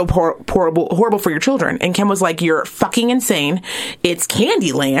 It's so horrible for your children. And Kim was like, you're fucking insane. It's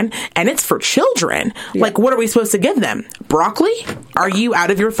Candyland, and it's for children. Yeah. Like, what are we supposed to give them? Broccoli? Are you out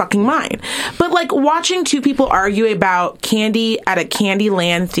of your fucking mind? But, like, watching two people argue about candy at a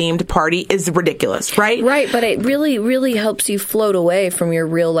Candyland-themed party is ridiculous, right? Right, but it really, really helps you float away from your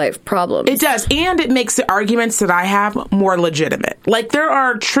real-life problems. It does, and it makes the arguments that I have more legitimate. Like, there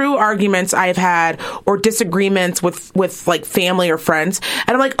are true arguments I've had or disagreements with like, family or friends.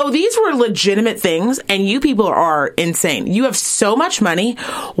 And I'm like, oh, these were legitimate things, and you people are insane. You have so much money.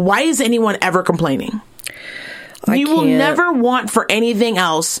 Why is anyone ever complaining? You will never want for anything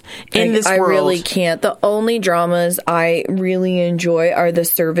else in this world. I really can't. The only dramas I really enjoy are the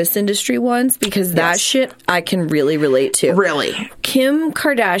service industry ones, because that shit I can really relate to. Really? Kim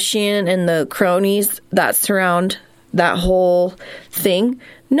Kardashian and the cronies that surround that whole thing.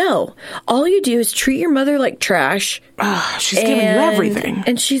 No. All you do is treat your mother like trash. She's giving you everything.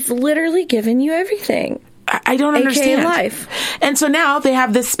 And she's literally giving you everything. I don't understand. Life. And so now they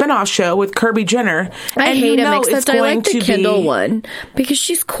have this spinoff show with Kylie Jenner. I hate him, except I like the Kendall one because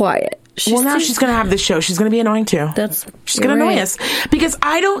she's quiet. She's going to have this show. She's going to be annoying too. She's going to annoy us because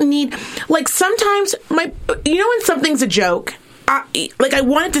I don't need, like, sometimes when something's a joke, I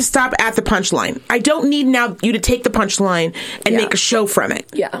want it to stop at the punchline. I don't need now you to take the punchline and make a show from it.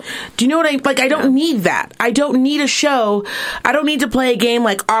 Yeah. Do you know what I don't need that. I don't need a show. I don't need to play a game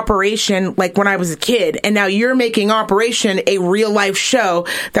like Operation, like when I was a kid, and now you're making Operation a real life show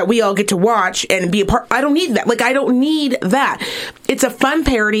that we all get to watch and be a part. I don't need that. Like, I don't need that. It's a fun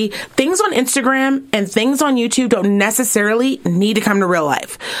parody. Things on Instagram and things on YouTube don't necessarily need to come to real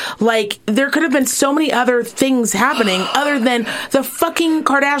life. Like, there could have been so many other things happening other than the fucking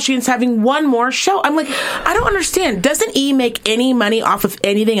Kardashians having one more show. I'm like, I don't understand. Doesn't E make any money off of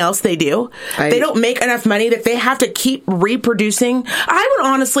anything else they do? They don't make enough money that they have to keep reproducing. I would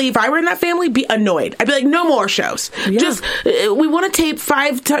honestly, if I were in that family, be annoyed. I'd be like, no more shows. Yeah. Just, we want to tape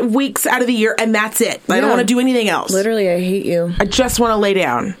 5 weeks out of the year, and that's it. I don't want to do anything else. Literally, I hate you. I just want to lay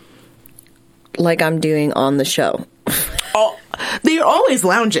down. Like I'm doing on the show. Oh, They're always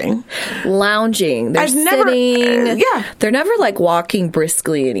lounging. They're sitting. Yeah. They're never like walking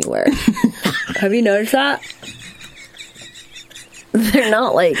briskly anywhere. Have you noticed that? They're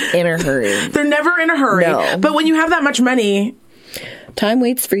not like in a hurry. They're never in a hurry. No. But when you have that much money, time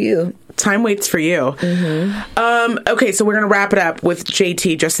waits for you. Okay, so we're going to wrap it up with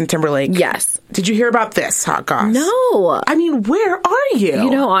JT, Justin Timberlake. Yes. Did you hear about this, Hot Goss? No. I mean, where are you? You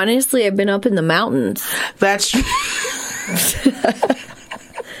know, honestly, I've been up in the mountains. That's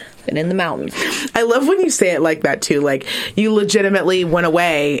been in the mountains. I love when you say it like that, too. Like, you legitimately went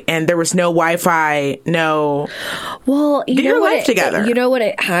away and there was no Wi-Fi, no... Well, get your life together. You know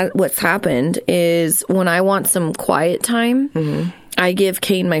what's happened is when I want some quiet time, I give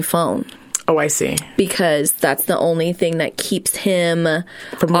Kane my phone. Oh, I see. Because that's the only thing that keeps him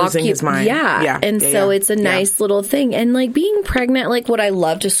from losing his mind. Yeah. And so it's a nice little thing. And like being pregnant, like would I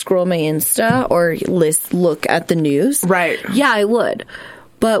love to scroll my Insta or look at the news? Right. Yeah, I would.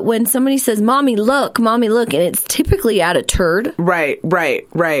 But when somebody says, Mommy, look, and it's typically at a turd. Right.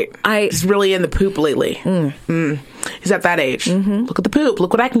 He's really in the poop lately. He's at that age. Look at the poop.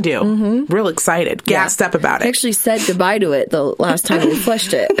 Look what I can do. Real excited. Gassed up about it. I actually said goodbye to it the last time we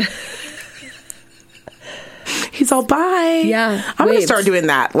flushed it. He's all, bye. Yeah. I'm going to start doing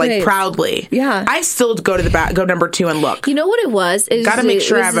that, like, proudly. Yeah. I still go to the back, go number 2 and look. You know what it was? Gotta make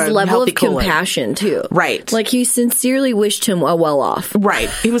sure I have a level healthy of compassion, too. Right. Like, he sincerely wished him a well off. Right.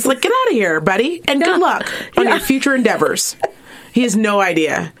 He was like, get out of here, buddy, and good luck on your future endeavors. He has no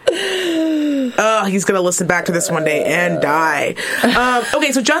idea. Oh, he's going to listen back to this one day and die.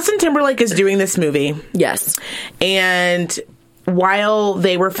 Okay, so Justin Timberlake is doing this movie. Yes. And... while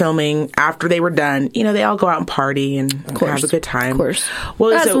they were filming, after they were done, you know, they all go out and party and have a good time. Of course.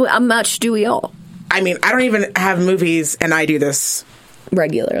 Well, how much do we all? I mean, I don't even have movies, and I do this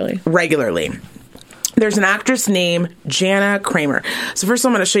regularly. There's an actress named Jana Kramer. So first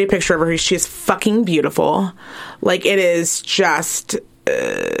I'm going to show you a picture of her. She is fucking beautiful. Like, it is just...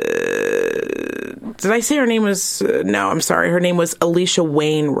 did I say her name was... no, I'm sorry. Her name was Alicia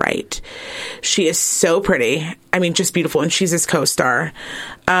Wainwright. She is so pretty. I mean, just beautiful. And she's his co-star.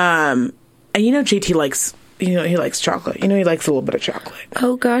 And you know JT likes... you know, he likes chocolate. You know, he likes a little bit of chocolate.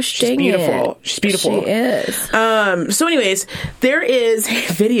 Oh, gosh, dang it. She's beautiful. She is. So anyways, there is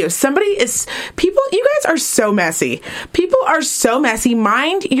a video. People, you guys are so messy. People are so messy.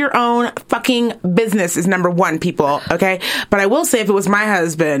 Mind your own fucking business is number 1, people. Okay? But I will say, if it was my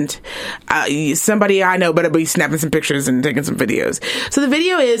husband, somebody I know better be snapping some pictures and taking some videos. So the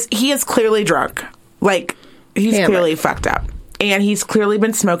video is, he is clearly drunk. Like, he's clearly fucked up. And he's clearly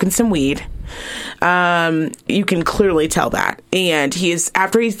been smoking some weed. You can clearly tell that. And he is,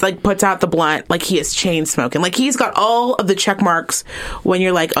 after he's like puts out the blunt, like he is chain smoking. Like he's got all of the check marks when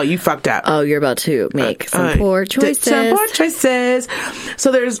you're like, oh, you fucked up. Oh, you're about to make some poor choices.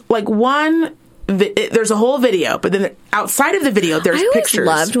 So there's like there's a whole video, but then outside of the video, there's pictures.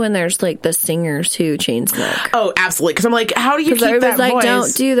 I always loved when there's like the singers who chain smoke. Oh, absolutely. Because I'm like, how do you keep that like, voice?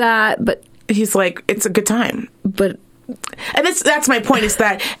 Don't do that. But he's like, it's a good time. But... and that's my point, is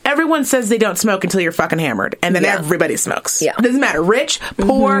that everyone says they don't smoke until you're fucking hammered, and then everybody smokes. Yeah. It doesn't matter, rich,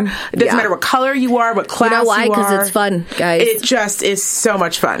 poor, it doesn't matter what color you are, what class you are. You know why? Because it's fun, guys. It just is so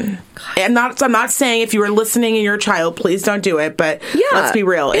much fun. And I'm not saying if you are listening and you're a child, please don't do it, but let's be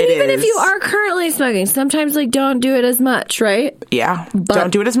real, even if you are currently smoking, sometimes like don't do it as much, right? Yeah,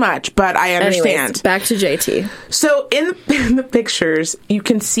 don't do it as much, but I understand. Anyways, back to JT. So in the pictures, you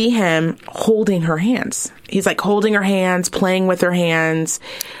can see him holding her hands. He's like holding her hands, playing with her hands.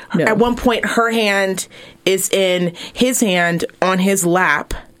 No. At one point, her hand is in his hand on his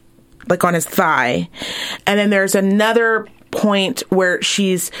lap, like on his thigh. And then there's another point where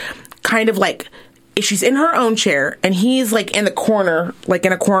she's kind of like, she's in her own chair and he's like in a corner,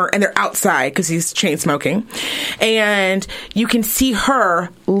 and they're outside because he's chain smoking. And you can see her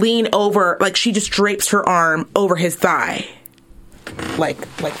lean over, like she just drapes her arm over his thigh. Like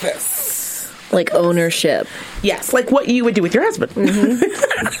this. Like ownership. Yes, like what you would do with your husband.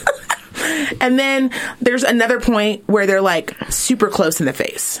 And then there's another point where they're like super close in the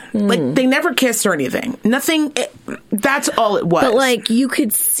face. Like they never kissed or anything. Nothing. That's all it was. But like you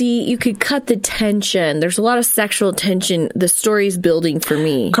could cut the tension. There's a lot of sexual tension. The story's building for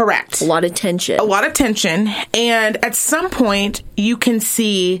me. Correct. A lot of tension. And at some point you can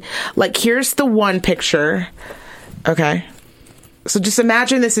see, like, here's the one picture. Okay. So just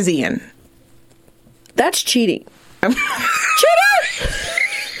imagine this is Ian. That's cheating. Cheater!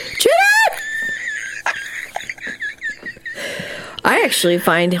 I actually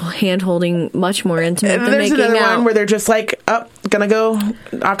find hand-holding much more intimate than making out. There's another one where they're just like, gonna go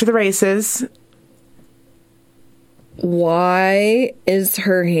off to the races. Why is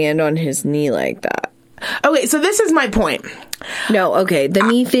her hand on his knee like that? Okay, so this is my point. No, okay, the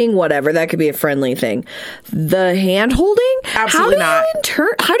knee thing, whatever, that could be a friendly thing. The hand holding? Absolutely not.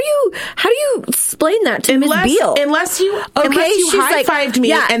 How do you explain that to Miss Beale? Unless you high-fived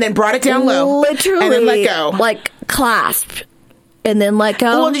me and then brought it down low. Literally. And then let go. Like, clasped. And then let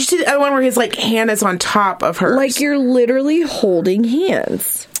go. Well, did you see the other one where his, like, hand is on top of hers? Like, you're literally holding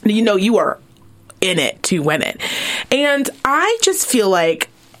hands. You know, you are in it to win it. And I just feel like,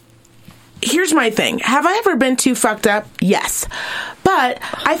 here's my thing. Have I ever been too fucked up? Yes. But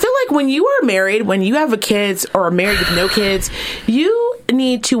I feel like when you are married, when you have kids or are married with no kids, you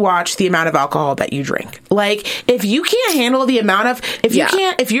need to watch the amount of alcohol that you drink. Like, if you can't handle the amount of,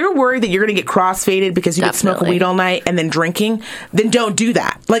 if you're worried that you're going to get crossfaded because you get smoking weed all night and then drinking, then don't do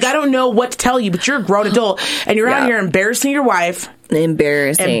that. Like, I don't know what to tell you, but you're a grown adult and you're out here embarrassing your wife.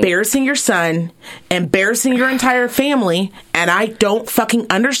 Embarrassing your son, embarrassing your entire family, and I don't fucking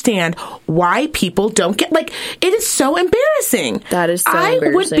understand why people don't get, like, it is so embarrassing. That is so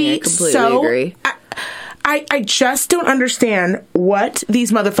embarrassing. I completely agree. I just don't understand what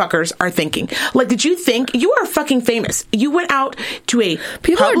these motherfuckers are thinking. Like, did you think you are fucking famous? You went out to a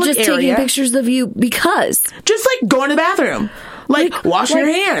people public are just area, taking pictures of you because just like going to the bathroom, like washing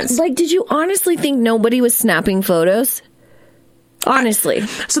your hands. Like, did you honestly think nobody was snapping photos? Honestly.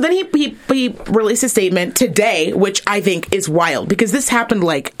 So then he released a statement today, which I think is wild because this happened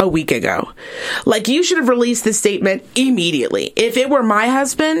like a week ago. Like, you should have released this statement immediately. If it were my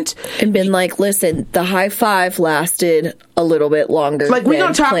husband, and been like, listen, the high five lasted a little bit longer. Like, we're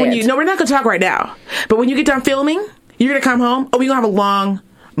gonna talk we're not gonna talk right now. But when you get done filming, you're gonna come home. We're gonna have a long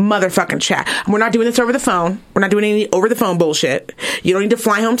motherfucking chat. We're not doing this over the phone. We're not doing any over the phone bullshit. You don't need to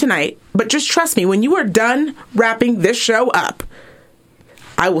fly home tonight. But just trust me, when you are done wrapping this show up,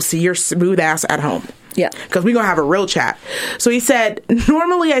 I will see your smooth ass at home. Yeah. Because we're going to have a real chat. So he said,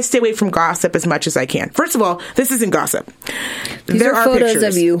 normally I stay away from gossip as much as I can. First of all, this isn't gossip. There are photos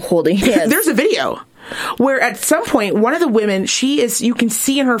pictures of you holding hands. There's a video where at some point, one of the women, you can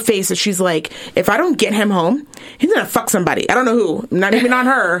see in her face that she's like, if I don't get him home, he's going to fuck somebody. I don't know who. Maybe not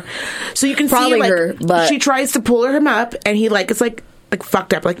her. So you can probably see, like, her, but she tries to pull him up and he, like, it's like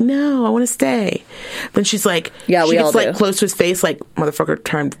fucked up, like, no, I want to stay. Then she's like, yeah, we all do. Like close to his face, like, motherfucker,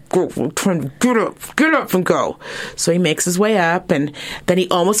 get up and go. So he makes his way up, and then he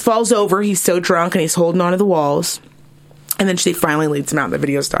almost falls over. He's so drunk, and he's holding onto the walls. And then she finally leads him out, and the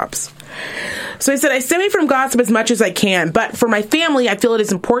video stops. So he said, I stay away from gossip as much as I can, but for my family, I feel it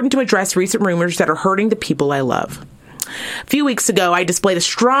is important to address recent rumors that are hurting the people I love. A few weeks ago, I displayed a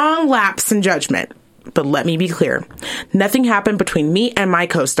strong lapse in judgment. But let me be clear. Nothing happened between me and my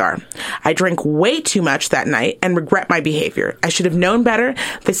co-star. I drank way too much that night and regret my behavior. I should have known better.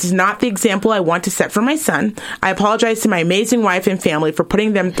 This is not the example I want to set for my son. I apologize to my amazing wife and family for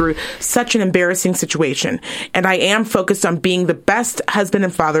putting them through such an embarrassing situation. And I am focused on being the best husband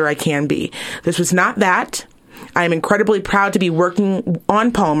and father I can be. This was not that. I am incredibly proud to be working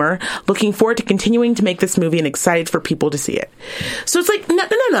on Palmer, looking forward to continuing to make this movie and excited for people to see it. So it's like,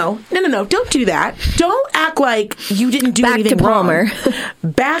 no, don't do that. Don't act like you didn't do anything wrong. Back to Palmer.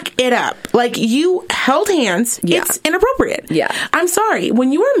 Back it up. Like, you held hands. Yeah. It's inappropriate. Yeah. I'm sorry.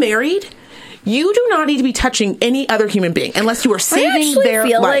 When you are married, you do not need to be touching any other human being unless you are saving their life. I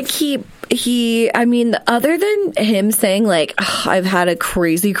feel like I mean, other than him saying, like, I've had a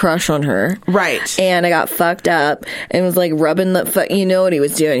crazy crush on her. Right. And I got fucked up and was, like, rubbing you know what he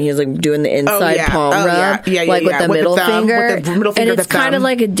was doing? He was, like, doing the inside palm rub. Yeah, like, with the middle finger. With the middle finger, and it's kind of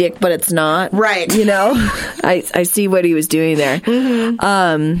like a dick, but it's not. Right. You know? I see what he was doing there.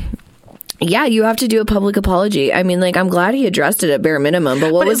 Mm-hmm. Yeah, you have to do a public apology. I mean, like, I'm glad he addressed it at bare minimum,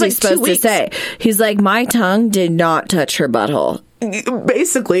 but what was he supposed to say? He's like, my tongue did not touch her butthole.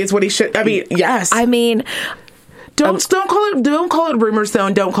 Basically, it's what he should. I mean, yes. I mean, don't call it rumors though,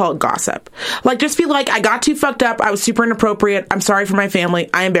 and don't call it gossip. Like, just be like, I got too fucked up. I was super inappropriate. I'm sorry for my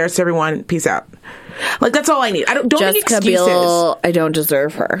family. I embarrassed everyone. Peace out. Like, that's all I need. Don't make excuses. Biel, I don't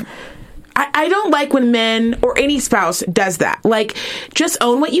deserve her. I don't like when men or any spouse does that. Like, just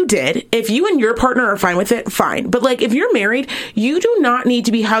own what you did. If you and your partner are fine with it, fine. But, like, if you're married, you do not need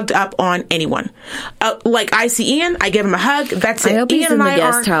to be hugged up on anyone. Like, I see Ian, I give him a hug. That's it. I hope Ian and I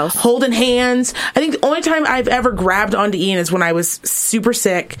are holding hands. I think the only time I've ever grabbed onto Ian is when I was super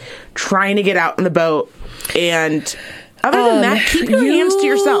sick, trying to get out in the boat. And other than that, keep your hands to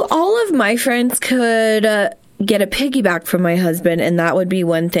yourself. All of my friends could get a piggyback from my husband, and that would be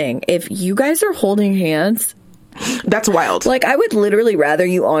one thing. If you guys are holding hands, That's wild. Like, I would literally rather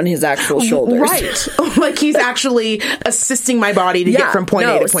you on his actual shoulders. Right. Like, he's actually assisting my body to get from point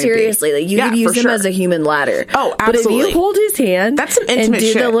A to point seriously, B. like, you could use him as a human ladder. Oh, absolutely. But if you hold his hand that's some intimate and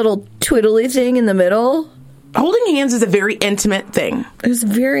do shit. the little twiddly thing in the middle... Holding hands is a very intimate thing. It's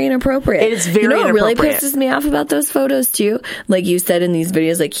very inappropriate. It is very inappropriate. You know what really pisses me off about those photos, too? Like you said in these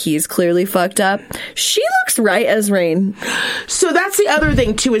videos, like, he's clearly fucked up. She looks right as rain. So that's the other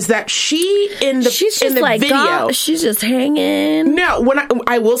thing, too, is that she's just in the like, video... she's just hanging. No,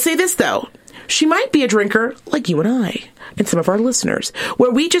 I will say this, though. She might be a drinker like you and I and some of our listeners,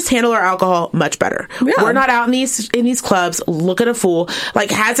 where we just handle our alcohol much better. Yeah. We're not out in these clubs looking a fool.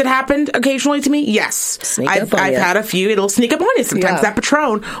 Like, has it happened occasionally to me? Yes. I've had a few. It'll sneak up on you. Sometimes that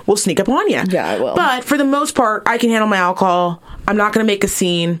Patron will sneak up on you. Yeah, it will. But for the most part, I can handle my alcohol. I'm not going to make a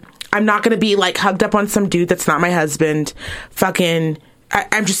scene. I'm not going to be, like, hugged up on some dude that's not my husband.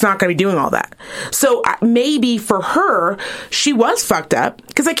 I'm just not going to be doing all that. So maybe for her, she was fucked up,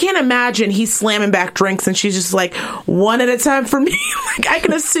 because I can't imagine he's slamming back drinks and she's just like, one at a time for me. Like, I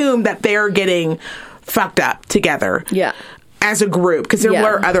can assume that they're getting fucked up together. Yeah. As a group, because there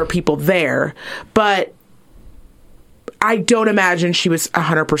were other people there. But I don't imagine she was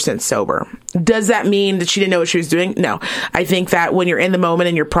 100% sober. Does that mean that she didn't know what she was doing? No. I think that when you're in the moment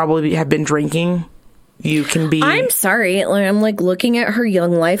and you probably have been drinking, you can be... I'm sorry. Like, I'm like looking at her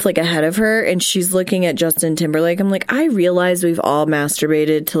young life like ahead of her, and she's looking at Justin Timberlake. I'm like, I realize we've all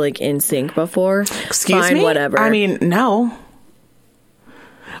masturbated to like NSYNC before. Excuse me? Whatever. I mean, no.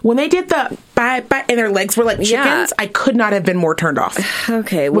 When they did the bye and their legs were like chickens, I could not have been more turned off.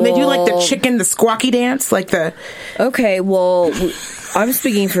 Okay, well... When they do like the chicken, the squawky dance, like the... Okay, well, I'm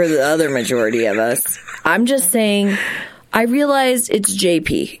speaking for the other majority of us. I'm just saying, I realized it's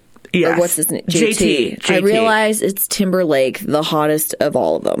JP. Yes. Or what's his name? JT. I realize it's Timberlake, the hottest of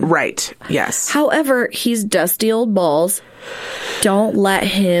all of them. Right. Yes. However, he's dusty old balls. Don't let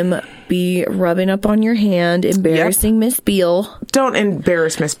him be rubbing up on your hand, embarrassing Miss Beale. Don't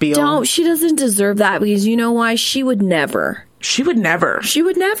embarrass Miss Beale. Don't. She doesn't deserve that, because you know why? She would never. She would never. She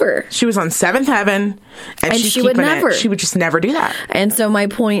would never. She was on Seventh Heaven, and she would never. She would just never do that. And so my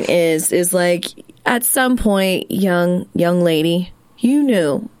point is like, at some point, young lady, you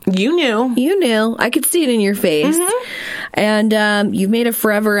knew. I could see it in your face. Mm-hmm. And you've made a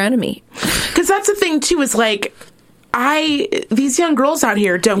forever enemy. Because that's the thing, too, is like, these young girls out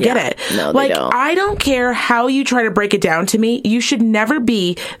here don't get it. No, like, they don't. I don't care how you try to break it down to me. You should never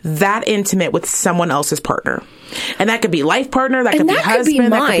be that intimate with someone else's partner. And that could be life partner, that could be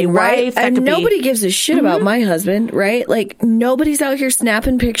husband, that could be wife. And nobody gives a shit about my husband, right? Like, nobody's out here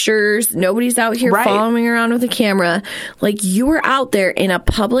snapping pictures. Nobody's out here following around with a camera. Like, you were out there in a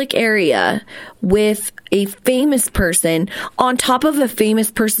public area with a famous person on top of a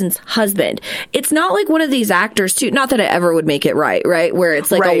famous person's husband. It's not like one of these actors, too. Not that it ever would make it right? Where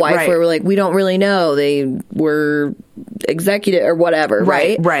it's like a wife where we're like, we don't really know. They were executive or whatever,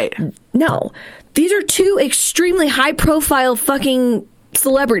 right? Right. No. These are two extremely high-profile fucking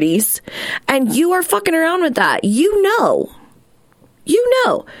celebrities, and you are fucking around with that. You know. He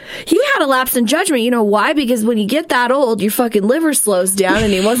had a lapse in judgment. You know why? Because when you get that old, your fucking liver slows down,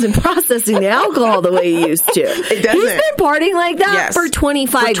 and he wasn't processing the alcohol the way he used to. It doesn't. He's been partying like that for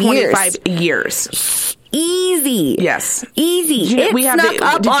 25 years. Easy. Yes. Easy. It snuck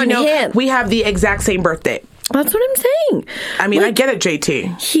up on him. We have the exact same birthday. That's what I'm saying. I mean, like, I get it,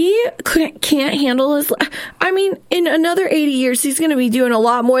 JT. He can't handle his... I mean, in another 80 years, he's going to be doing a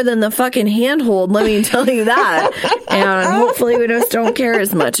lot more than the fucking handhold, let me tell you that. And hopefully we just don't care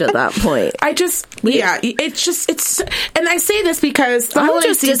as much at that point. It's... And I say this because the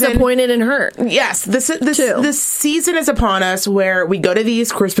holiday season... I'm just disappointed in her. Yes, this season is upon us where we go to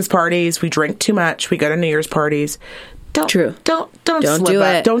these Christmas parties, we drink too much, we go to New Year's parties. Don't do it.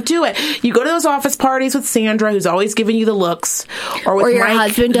 Don't do it. You go to those office parties with Sandra, who's always giving you the looks, or your Mike,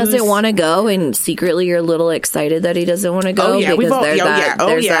 husband doesn't want to go, and secretly you're a little excited that he doesn't want to go because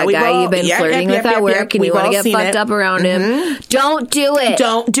there's that guy you've been flirting with at work, and you want to get fucked up around him. Don't do it.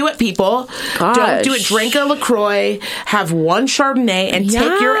 Don't do it, people. Gosh. Don't do it. Drink a LaCroix, have one Chardonnay, and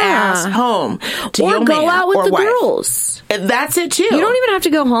take your ass home to your man or go out with the wife. Girls. That's it too. You don't even have to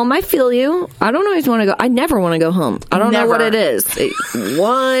go home. I feel you. I don't always want to go. I never want to go home. I don't know what it is.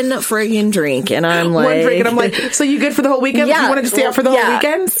 One friggin' drink, and I'm like... One drink, and I'm like, so you good for the whole weekend? Yeah. You wanted to stay out for the whole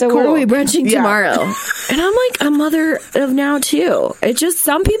weekend? So cool. Where are we brunching tomorrow? And I'm like a mother of now, too. It just,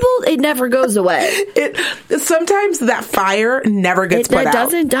 some people, it never goes away. Sometimes that fire never gets put out. It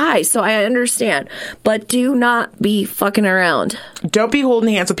doesn't die, so I understand. But do not be fucking around. Don't be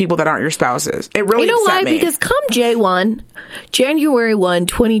holding hands with people that aren't your spouses. It really upset me. Because come January 1,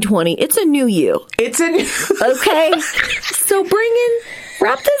 2020, it's a new you. It's a new... Okay? So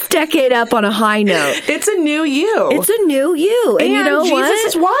wrap this decade up on a high note. It's a new you. It's a new you. And you know Jesus what?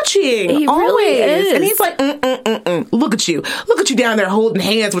 is watching. He always. Really is. And he's like, look at you. Look at you down there holding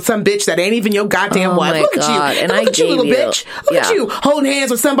hands with some bitch that ain't even your goddamn wife. Look at you. And look at you, little bitch. Look at you holding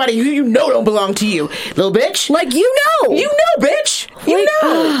hands with somebody who you know don't belong to you. Little bitch. Like, you know. You know, bitch. You know.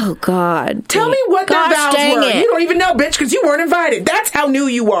 Oh, God. Tell me what their vows were. It. You don't even know, bitch, because you weren't invited. That's how new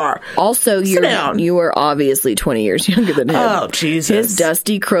you are. Also, you are obviously 20 years younger than him. Oh, Jesus. His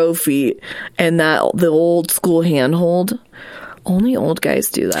dusty crow feet and the old school handhold. Only old guys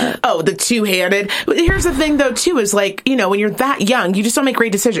do that. Oh, the two-handed. Here's the thing, though, too, is like, you know, when you're that young, you just don't make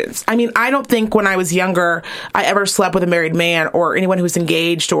great decisions. I mean, I don't think when I was younger, I ever slept with a married man or anyone who was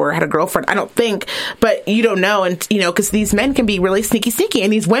engaged or had a girlfriend. I don't think, but you don't know. And, you know, because these men can be really sneaky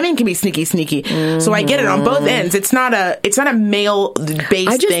and these women can be sneaky. So I get it on both ends. It's not a male-based thing.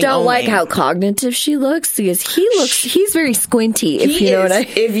 I just don't only. like how cognitive she looks because he's very squinty, if you know what I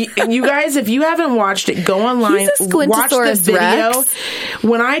if you haven't watched it, go online, watch the video.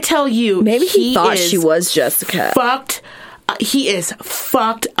 When I tell you, maybe he thought she was Jessica. He is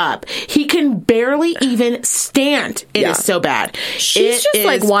fucked up. He can barely even stand. It is so bad. She's just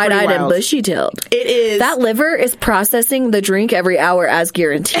like wide-eyed and bushy-tailed. It is. That liver is processing the drink every hour as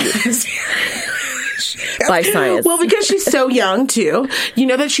guaranteed. By science. Well, because she's so young, too. You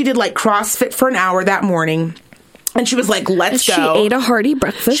know that she did like CrossFit for an hour that morning. And she was like, let's go. She ate a hearty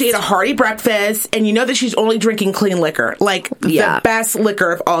breakfast. And you know that she's only drinking clean liquor. Like, the best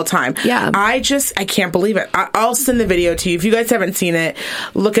liquor of all time. Yeah. I can't believe it. I'll send the video to you. If you guys haven't seen it,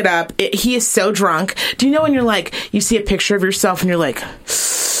 look it up. He is so drunk. Do you know when you're like, you see a picture of yourself and you're like,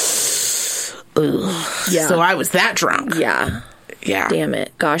 ugh. Yeah. So I was that drunk. Yeah. Yeah. Damn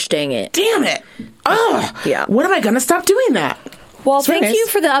it. Gosh dang it. Damn it. Ugh. Yeah. When am I going to stop doing that? Well, thank you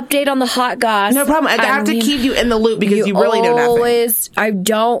for the update on the hot goss. No problem. I have to keep you in the loop because you really know nothing. I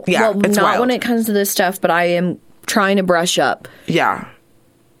don't. Yeah, well, it's not wild. when it comes to this stuff, but I am trying to brush up. Yeah.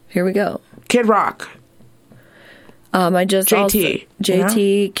 Here we go. Kid Rock. I just JT.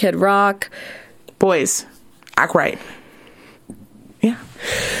 JT, Kid Rock. Boys, act right. Yeah.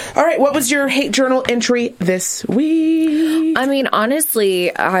 All right. What was your hate journal entry this week? I mean,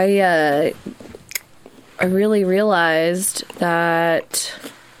 honestly, I really realized that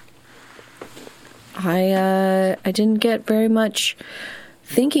I didn't get very much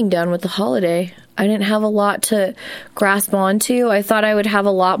thinking done with the holiday. I didn't have a lot to grasp onto. I thought I would have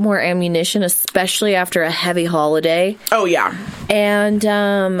a lot more ammunition, especially after a heavy holiday. Oh, yeah. And,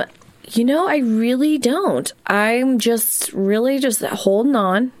 I really don't. I'm just holding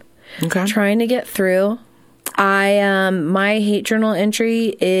on. Okay. Trying to get through. My hate journal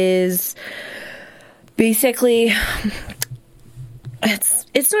entry is... basically,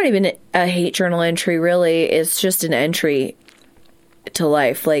 it's not even a hate journal entry, really. It's just an entry to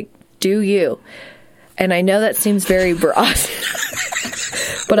life. Like, do you? And I know that seems very broad.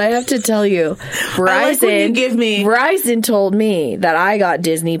 But I have to tell you, Verizon told me that I got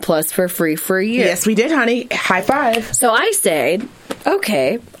Disney Plus for free for a year. Yes, we did, honey. High five. So I said,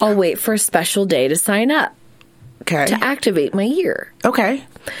 okay, I'll wait for a special day to sign up. Okay. To activate my year. Okay.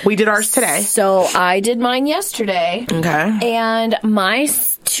 We did ours today. So I did mine yesterday. Okay. And my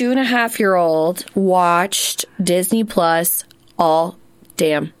 2.5-year-old watched Disney Plus all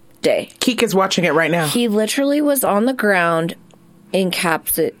damn day. Keek is watching it right now. He literally was on the ground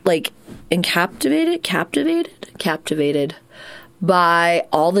captivated by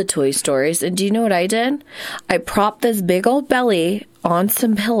all the Toy Stories. And do you know what I did? I propped this big old belly on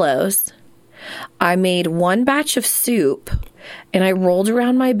some pillows. I made one batch of soup, and I rolled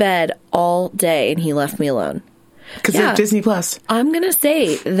around my bed all day, and he left me alone. Because of Disney Plus. I'm going to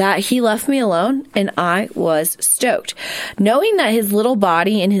say that he left me alone, and I was stoked. Knowing that his little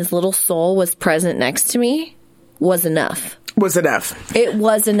body and his little soul was present next to me was enough. It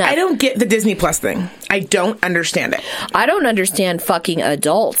was enough. I don't get the Disney Plus thing. I don't understand it. I don't understand fucking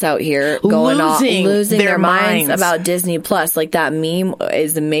adults out here losing their minds about Disney Plus. Like, that meme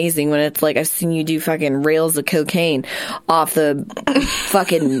is amazing when it's like, I've seen you do fucking rails of cocaine off the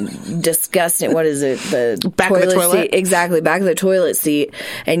fucking disgusting, what is it? The back of the toilet seat. Exactly, back of the toilet seat.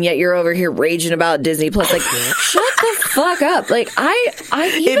 And yet you're over here raging about Disney Plus. Like, shut the fuck up. Like,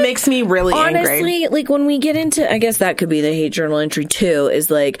 it makes me really angry. Honestly, like, when we get into, I guess that could be the hate journal entry too,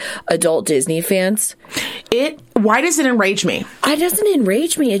 is like adult Disney fans. Why does it enrage me? It doesn't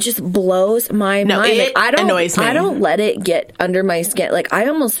enrage me. It just blows my mind. It annoys me. I don't let it get under my skin. Like, I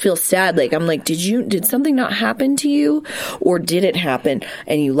almost feel sad. Like, I'm like, did something not happen to you? Or did it happen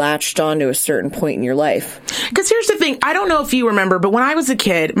and you latched on to a certain point in your life? Because here's the thing. I don't know if you remember, but when I was a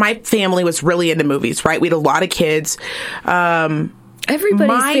kid, my family was really into movies, right? We had a lot of kids.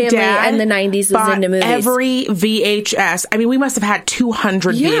 Everybody's family in the 90s was into movies. Every VHS. I mean, we must have had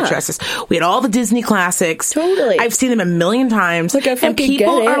 200 VHSs. We had all the Disney classics. Totally. I've seen them a million times. Like, and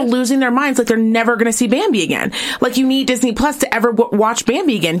people are losing their minds. Like, they're never going to see Bambi again. Like, you need Disney Plus to ever watch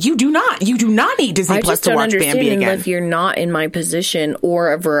Bambi again. You do not. You do not need Disney Plus to watch Bambi again. If you're not in my position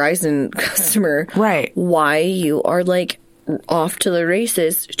or a Verizon customer, right? Why you are like off to the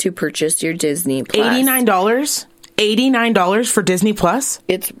races to purchase your Disney Plus? $89 for Disney Plus?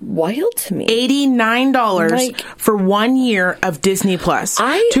 It's wild to me. $89 for 1 year of Disney Plus.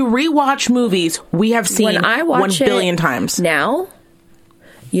 To rewatch movies we have seen 1 billion times. Now,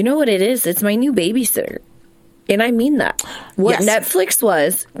 you know what it is? It's my new babysitter. And I mean that. What Netflix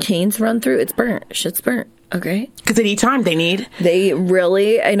was, Cane's run through, it's burnt. Shit's burnt. Okay. Because they need time. They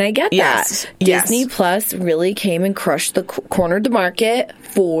really, and I get that. Disney Plus really came and cornered the market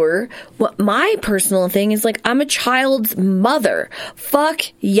for what my personal thing is. Like, I'm a child's mother. Fuck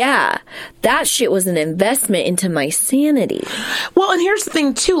yeah. That shit was an investment into my sanity. Well, and here's the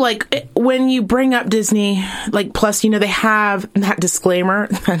thing too, like, when you bring up Disney, like, Plus, they have that disclaimer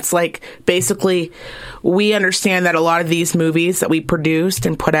that's like, basically, we understand that a lot of these movies that we produced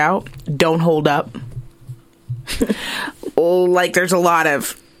and put out don't hold up. Like, there's a lot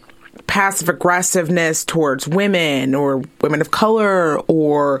of passive aggressiveness towards women or women of color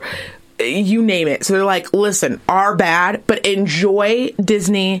or you name it. So they're like, listen, are bad, but enjoy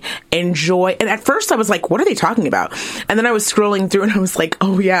Disney, enjoy. And at first I was like, what are they talking about? And then I was scrolling through and I was like,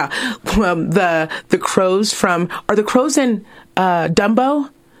 oh yeah, the crows are the crows in Dumbo?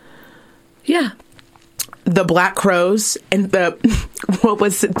 Yeah. The black crows and what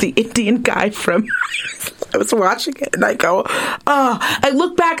was it? The Indian guy from, I was watching it and I go, I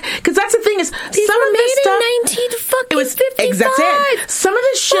look back, because that's the thing is, these some were of this stuff, it was 1955. That's it. Some of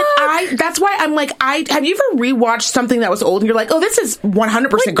this shit, that's why I'm like, have you ever rewatched something that was old and you're like, oh, this is 100%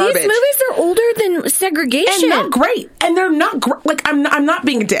 garbage. These movies are older than segregation. And not great. And they're not great. Like, I'm not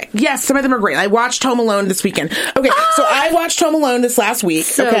being a dick. Yes, some of them are great. I watched Home Alone this weekend. Okay, so I watched Home Alone this last week.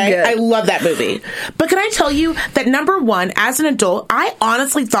 So okay, good. I love that movie. But can I tell you that, number one, as an adult, I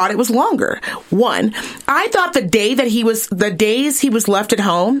honestly thought it was longer. One, I thought the days he was left at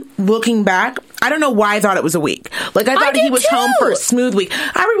home, looking back, I don't know why I thought it was a week. Like, I thought he was home for a smooth week.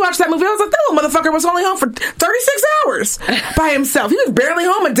 I rewatched that movie. I was like, that little motherfucker was only home for 36 hours by himself. He was barely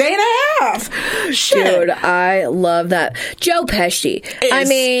home a day and a half. Shit. Dude, I love that. Joe Pesci.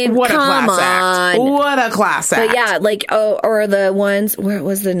 What a class act. What a class act. But yeah, like, or the ones, where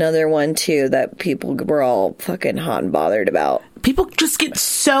was another one too that people were all fucking hot and bothered about? People just get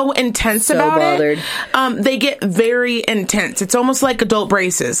so intense about bothered. it. They get very intense. It's almost like adult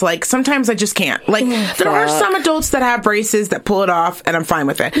braces. Like, sometimes I just can't. Like, there are some adults that have braces that pull it off, and I'm fine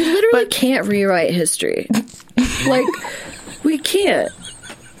with it. We literally can't rewrite history. Like, we can't.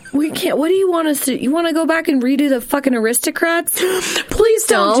 We can't. What do you want us to? You want to go back and redo the fucking Aristocrats? Please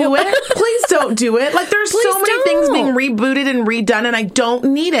don't do it. Please don't do it. Like, there's so many things being rebooted and redone, and I don't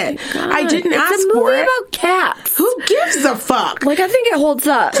need it. God, I didn't ask for it. It's a movie about cats. Who gives a fuck? Like, I think it holds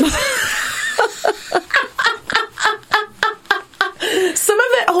up. Some of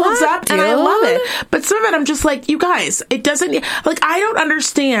it holds up, and I love it. But some of it, I'm just like, you guys, it doesn't. Like, I don't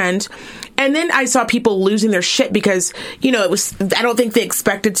understand. And then I saw people losing their shit because, it was, I don't think they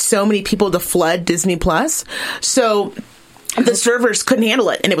expected so many people to flood Disney Plus. So the servers couldn't handle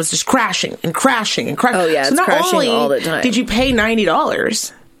it, and it was just crashing and crashing and crashing. Oh, yeah, so it's crashing all the time. Did you pay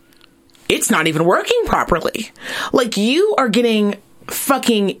 $90? It's not even working properly. Like, you are getting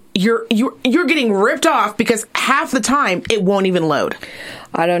you're getting ripped off because half the time it won't even load.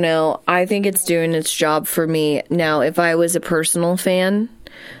 I don't know. I think it's doing its job for me. Now, if I was a personal fan,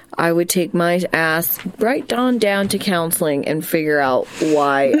 I would take my ass right on down to counseling and figure out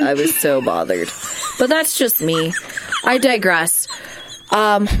why I was so bothered. But that's just me. I digress.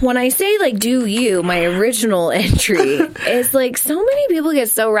 When I say, like, do you, my original entry is like, so many people get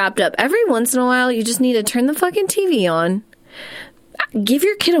so wrapped up. Every once in a while, you just need to turn the fucking TV on. Give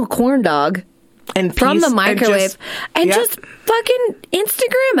your kid a corn dog. and from peace the microwave and yep. just fucking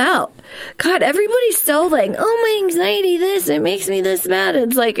Instagram out. God, everybody's so like, oh, my anxiety, this, it makes me this mad.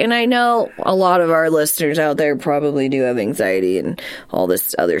 It's like, and I know a lot of our listeners out there probably do have anxiety and all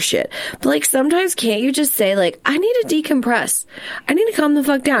this other shit. But like, sometimes can't you just say like, I need to decompress. I need to calm the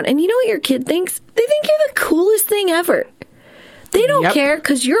fuck down. And you know what your kid thinks? They think you're the coolest thing ever. They don't yep. care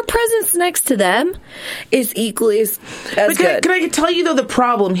because your presence next to them is equally as good. Can I tell you, though, the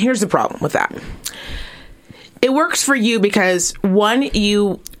problem? Here's the problem with that. It works for you because, one,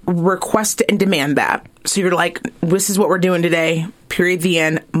 you request and demand that. So you're like, this is what we're doing today. Period. The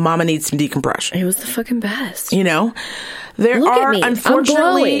end. Mama needs some decompression. It was the fucking best. You know? There Look are, at me.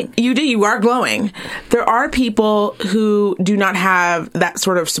 unfortunately, you are glowing. There are people who do not have that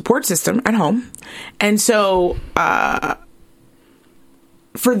sort of support system at home. And so,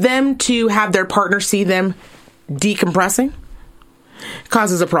 for them to have their partner see them decompressing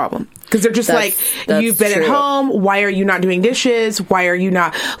causes a problem. Because they're just that's you've been true. at home. Why are you not doing dishes? Why are you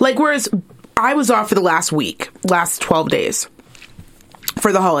not... Like, whereas I was off for the last 12 days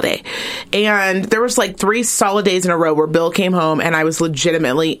for the holiday. And there was like 3 solid days in a row where Bill came home and I was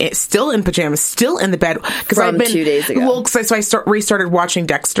legitimately still in pajamas, still in the bed. From 2 days ago. Well, so I restarted watching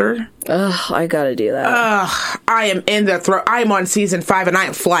Dexter. Ugh, I gotta do that. I am in the throat. I am on season 5 and I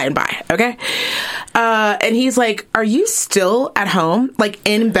am flying by. Okay. And he's like, are you still at home? Like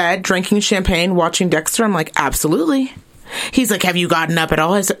in bed, drinking champagne, watching Dexter? I'm like, absolutely. He's like, have you gotten up at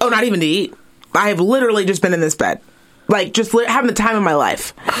all? I said, oh, not even to eat. I have literally just been in this bed. Like, just having the time of my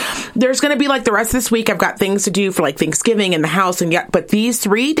life. There's going to be, like, the rest of this week, I've got things to do for, like, Thanksgiving in the house. But these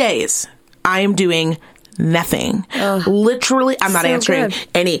 3 days, I am doing nothing. Literally, I'm not answering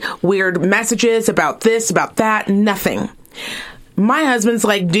any weird messages about this, about that, nothing. My husband's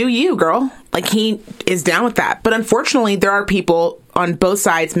like, do you, girl? Like, he is down with that. But unfortunately, there are people on both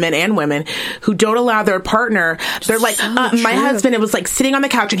sides, men and women, who don't allow their partner. They're like, my husband, it was like sitting on the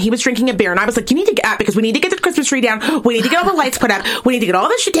couch and he was drinking a beer. And I was like, you need to get up because we need to get the Christmas tree down. We need to get all the lights put up. We need to get all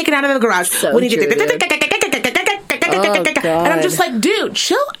this shit taken out of the garage. We need to... And I'm just like, dude,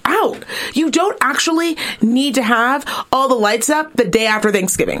 chill out. You don't actually need to have all the lights up the day after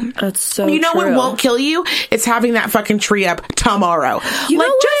Thanksgiving. That's so You know true. what won't kill you? It's having that fucking tree up tomorrow. You know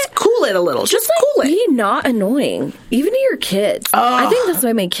what? Just cool it a little. Just cool it. Be not annoying, even to your kids. I think that's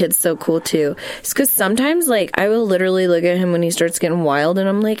why my kid's so cool too. It's because sometimes, like, I will literally look at him when he starts getting wild, and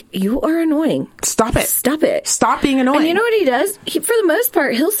I'm like, "You are annoying. Stop it. Stop it. Stop being annoying." And you know what he does? For the most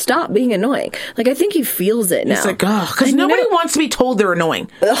part, he'll stop being annoying. Like, I think he feels it now. It's like, ugh, because nobody wants to be told they're annoying.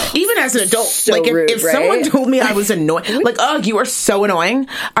 Even as an adult, so like rude, if right? someone told me I was annoying, like, oh, you are so annoying,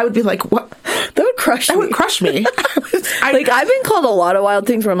 I would be like, what? That would crush me. That would crush me. Like, I've been called a lot of wild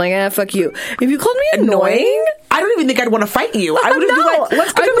things where I'm like, fuck you. If you called me annoying, I don't even think I'd want to fight you. I would be like,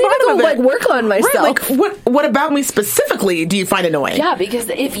 let's get to the bottom of it. Like, work on myself. Right, like, what about me specifically do you find annoying? Yeah, because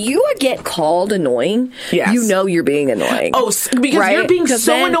if you get called annoying, you know you're being annoying. Oh, because you're being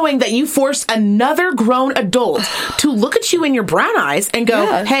so annoying that you force another grown adult to look at you in your brown eyes and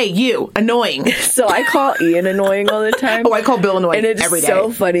go, hey, you, annoying. So I call Ian annoying all the time. Oh, I call Bill annoying every day. And it's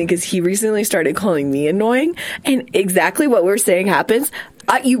so funny because he recently started calling me annoying, and exactly what we're saying happens.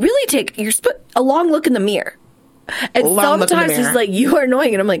 You really take a long look in the mirror. And sometimes he's like, you are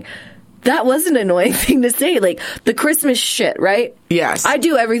annoying. And I'm like, that was an annoying thing to say. Like, the Christmas shit, right? Yes. I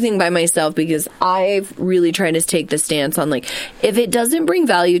do everything by myself because I've really tried to take the stance on, like, if it doesn't bring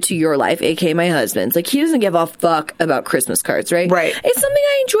value to your life, aka my husband's, like, he doesn't give a fuck about Christmas cards, right? Right. It's something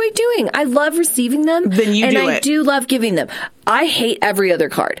I enjoy doing. I love receiving them. Then you do it. And I do love giving them. I hate every other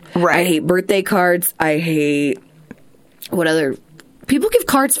card. Right. I hate birthday cards. I hate... What other... People give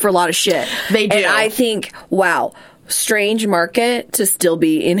cards for a lot of shit. They do. And I think, wow... strange market to still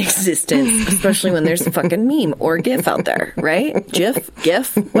be in existence, especially when there's a fucking meme or GIF out there, right?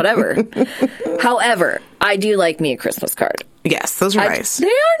 GIF, whatever. However, I do like me a Christmas card. Yes, those are nice. They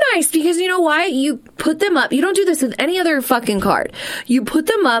are nice because you know why? You put them up. You don't do this with any other fucking card. You put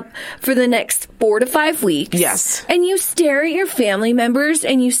them up for the next 4 to 5 weeks. Yes. And you stare at your family members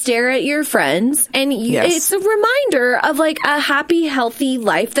and you stare at your friends and it's a reminder of like a happy, healthy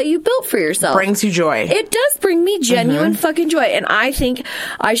life that you built for yourself. Brings you joy. It does bring me genuine fucking joy. And I think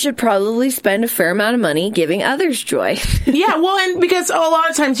I should probably spend a fair amount of money giving others joy. Yeah, well, and because a lot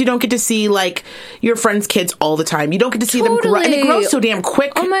of times you don't get to see like your friends' kids all the time. You don't get to see them grow. And it grows so damn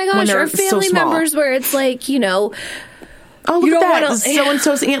quick. Oh my gosh, when they're our family so small. members where it's like, you know, oh, look at that.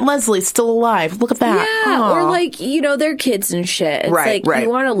 So-and-so's Aunt Leslie's still alive. Look at that. Yeah, Aww. or like, you know, their kids and shit. It's right. you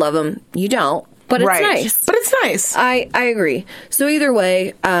want to love them. You don't. But it's nice. But it's nice. I agree. So either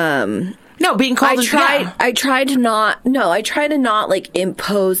way, No, being called I try to not like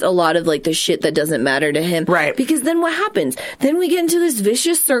impose a lot of like the shit that doesn't matter to him. Right. Because then what happens? Then we get into this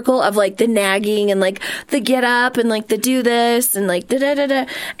vicious circle of like the nagging and like the get up and like the do this and like da da da da. And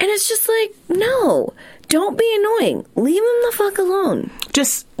it's just like, no, don't be annoying. Leave him the fuck alone.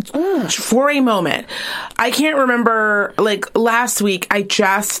 Just for a moment. I can't remember, like last week, I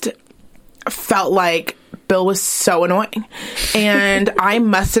just felt like Bill was so annoying. And I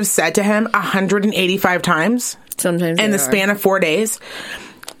must have said to him 185 times. Sometimes in the span of 4 days.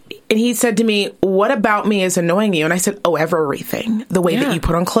 And he said to me, what about me is annoying you? And I said, oh, everything. The way that you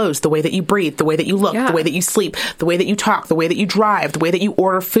put on clothes, the way that you breathe, the way that you look, the way that you sleep, the way that you talk, the way that you drive, the way that you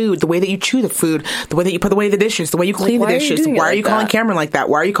order food, the way that you chew the food, the way that you put away the dishes, the way you clean the dishes. Why are you calling Cameron like that?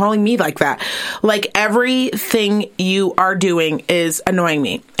 Why are you calling me like that? Like, everything you are doing is annoying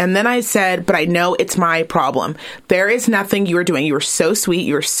me. And then I said, but I know it's my problem. There is nothing you are doing. You are so sweet.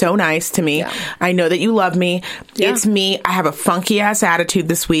 You are so nice to me. Yeah. I know that you love me. Yeah. It's me. I have a funky ass attitude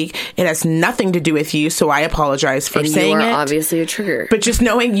this week. It has nothing to do with you, so I apologize for saying it. You are obviously a trigger. But just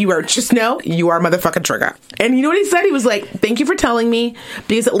knowing you are a motherfucking trigger. And you know what he said? He was like, thank you for telling me,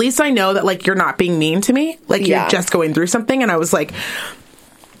 because at least I know that, like, you're not being mean to me. Like, you're just going through something. And I was like,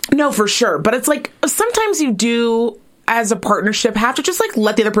 no, for sure. But it's like, sometimes you do, as a partnership, have to just like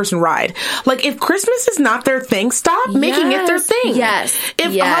let the other person ride. Like, if Christmas is not their thing, stop making it their thing. Yes.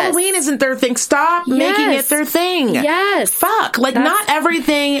 If Halloween isn't their thing, stop making it their thing. Yes. Fuck. Like, not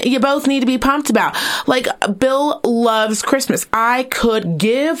everything you both need to be pumped about. Like, Bill loves Christmas. I could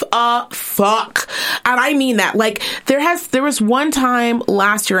give a fuck. And I mean that. Like, there was one time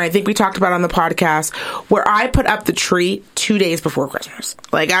last year, I think we talked about on the podcast, where I put up the tree 2 days before Christmas.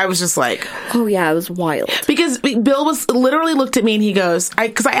 Like, I was just like, oh yeah, it was wild. Because Bill was literally looked at me and he goes,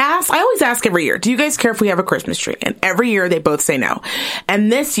 I always ask every year, do you guys care if we have a Christmas tree? And every year they both say no.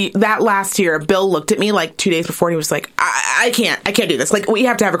 And that last year, Bill looked at me like 2 days before and he was like, I can't do this. Like, we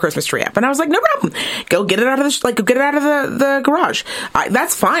have to have a Christmas tree up. And I was like, no problem. Go get it out of the garage.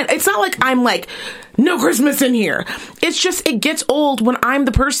 That's fine. It's not like I'm like, no Christmas in here. It's just, it gets old when I'm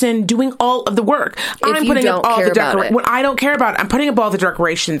the person doing all of the work. I'm putting up all the decorations. When I don't care about it, I'm putting up all the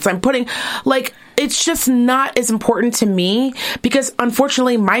decorations. I'm putting, like, it's just not as important to me because,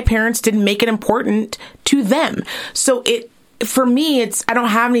 unfortunately, my parents didn't make it important to them. So for me, I don't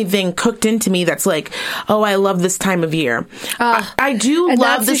have anything cooked into me that's like, oh, I love this time of year. I do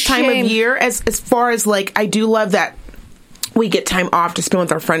love this time of year as far as, like, I do love that we get time off to spend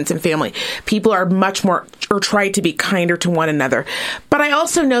with our friends and family. People are much more, or try to be kinder to one another. But I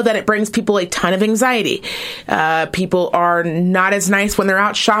also know that it brings people a ton of anxiety. People are not as nice when they're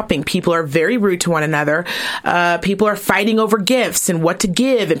out shopping. People are very rude to one another. People are fighting over gifts and what to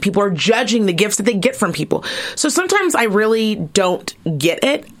give, and people are judging the gifts that they get from people. So sometimes I really don't get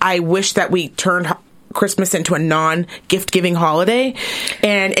it. I wish that we turned Christmas into a non-gift giving holiday,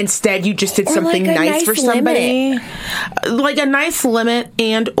 and instead you just did something like nice for somebody, like a nice limit,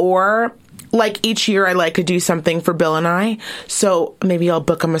 and or like each year I like to do something for Bill and I. So maybe I'll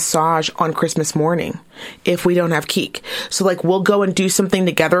book a massage on Christmas morning if we don't have Keek. So like we'll go and do something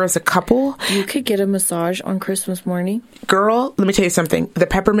together as a couple. You could get a massage on Christmas morning. Girl, let me tell you something. The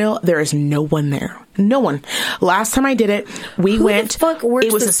Pepper Mill, there is no one there. No one. Last time I did it, we went. The fuck works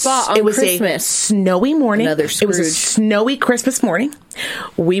it was the spot on Christmas? A snowy morning. Another Scrooge. It was a snowy Christmas morning.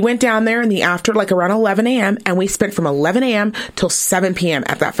 We went down there in the after, like around 11 a.m., and we spent from 11 a.m. till 7 p.m.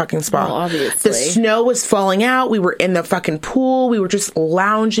 at that fucking spa. Well, obviously. The snow was falling out. We were in the fucking pool. We were just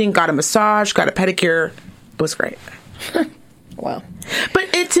lounging, got a massage, got a pedicure. It was great. Wow.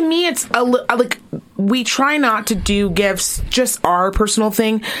 But to me, it's like we try not to do gifts, just our personal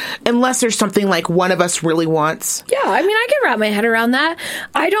thing, unless there's something like one of us really wants. Yeah, I mean, I can wrap my head around that.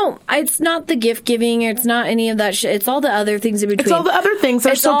 It's not the gift giving. It's not any of that shit. It's all the other things in between. It's all the other things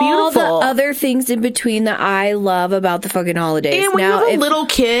that are so beautiful. All the other things in between that I love about the fucking holidays. And when you have a little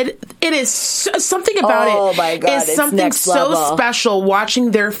kid, it is something about it. Oh my God, is something so special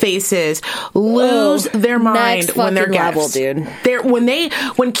watching their faces lose their mind when they're gifts. Dude.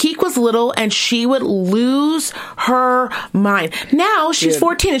 When Keek was little and she would lose her mind. Now she's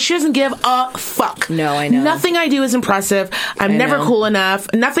 14 and she doesn't give a fuck. No, I know. Nothing I do is impressive. I'm never cool enough.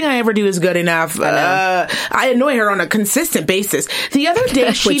 Nothing I ever do is good enough. I annoy her on a consistent basis. The other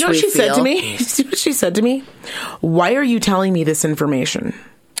day, she said to me? She said to me, "Why are you telling me this information?"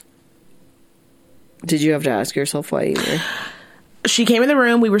 Did you have to ask yourself why you were? She came in the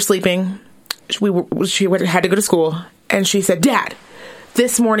room. We were sleeping. She had to go to school. And she said, "Dad,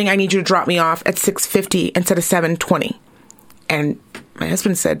 this morning I need you to drop me off at 6:50 instead of 7:20. And my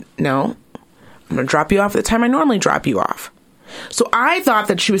husband said, "No, I'm going to drop you off at the time I normally drop you off." So I thought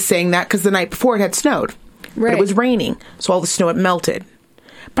that she was saying that because the night before it had snowed. Right. But it was raining, so all the snow had melted.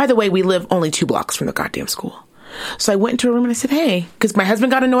 By the way, we live only 2 blocks from the goddamn school. So I went into her room and I said, hey, because my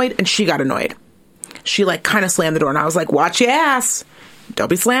husband got annoyed and she got annoyed. She like kind of slammed the door and I was like, watch your ass. Don't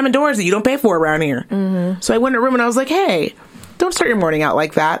be slamming doors that you don't pay for around here. Mm-hmm. So I went in her room and I was like, hey, don't start your morning out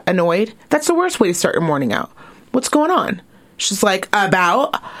like that, annoyed. That's the worst way to start your morning out. What's going on? She's like,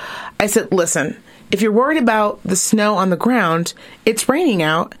 about? I said, listen, if you're worried about the snow on the ground, it's raining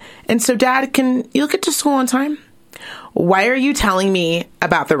out. And so Dad, you'll get to school on time? Why are you telling me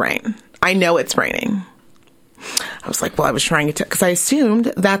about the rain? I know it's raining. I was like, well, I was trying to, because I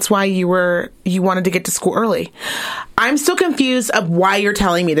assumed that's why you wanted to get to school early. I'm still confused of why you're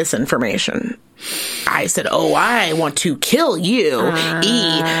telling me this information. I said, oh, I want to kill you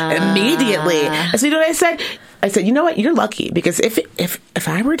immediately. I said, you know what I said? I said, you know what? You're lucky because if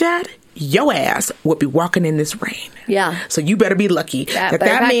I were Dad, your ass would be walking in this rain. Yeah. So you better be lucky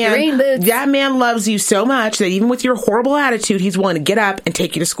that man loves you so much that even with your horrible attitude, he's willing to get up and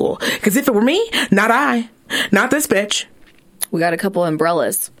take you to school. Because if it were me, not this bitch. We got a couple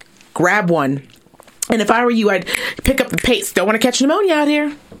umbrellas. Grab one. And if I were you, I'd pick up the pace. Don't want to catch pneumonia out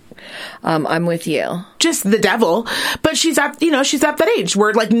here. I'm with you. Just the devil. But she's at that age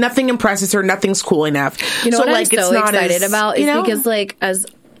where like nothing impresses her, nothing's cool enough. You know what I'm so excited about is because like as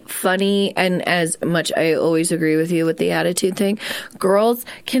funny and as much I always agree with you with the attitude thing, girls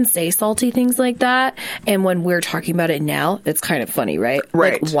can say salty things like that, and when we're talking about it now, it's kind of funny, right?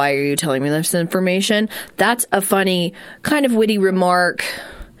 Right. Like, why are you telling me this information? That's a funny kind of witty remark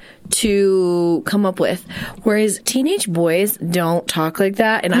to come up with, whereas teenage boys don't talk like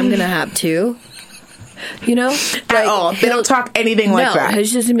that, and I'm gonna have to. You know? Like, at all. They don't talk anything like that.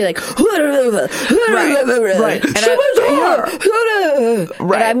 He's just going to be like... Right. And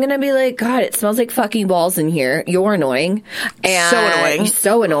I'm going to be like, God, it smells like fucking balls in here. You're annoying. And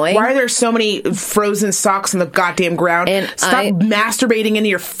so annoying. Why are there so many frozen socks on the goddamn ground? And Stop masturbating into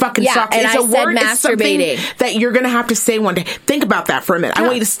your fucking socks. And it's a word. It's something that you're going to have to say one day. Think about that for a minute. Yeah. I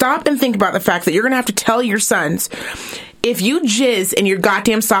want you to stop and think about the fact that you're going to have to tell your sons... If you jizz in your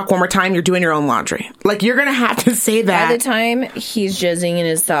goddamn sock one more time, you're doing your own laundry. Like, you're going to have to say that. By the time he's jizzing in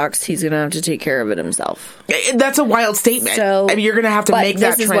his socks, he's going to have to take care of it himself. That's a wild statement. So, I mean, you're going to have to make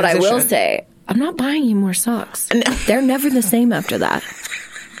that transition. This is what I will say. I'm not buying you more socks. They're never the same after that.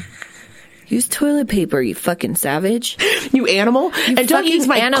 Use toilet paper, you fucking savage. You animal. And don't use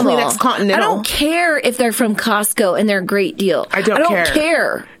my Kleenex Continental. I don't care if they're from Costco and they're a great deal. I don't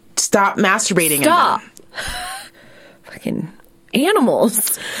care. Stop masturbating. Stop. Fucking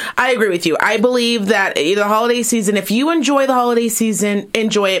animals. I agree with you. I believe that the holiday season, if you enjoy the holiday season,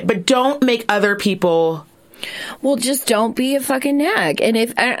 enjoy it, but don't make other people... Well, just don't be a fucking nag. And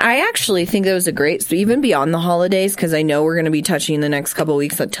I actually think that was a great, so even beyond the holidays, because I know we're going to be touching the next couple of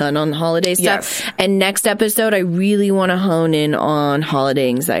weeks a ton on holiday stuff. Yes. And next episode, I really want to hone in on holiday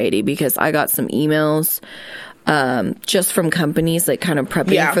anxiety, because I got some emails just from companies like kind of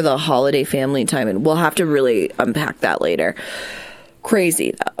prepping for the holiday family time, and we'll have to really unpack that later.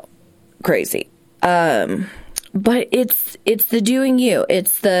 Crazy though. Crazy. But it's the doing you.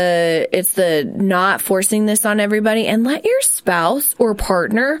 It's the not forcing this on everybody, and let your spouse or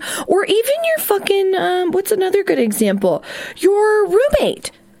partner or even your fucking what's another good example? Your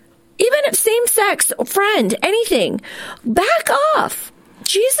roommate. Even if same sex friend, anything. Back off.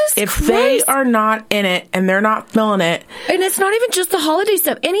 Jesus if Christ. They are not in it and they're not feeling it. And it's not even just the holiday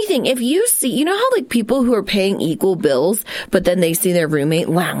stuff. Anything. If you see, you know how like people who are paying equal bills, but then they see their roommate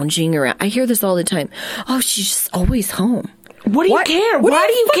lounging around. I hear this all the time. Oh, she's just always home. What do you care? Why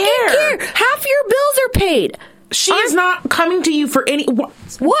do you care? Half your bills are paid. She is not coming to you for any...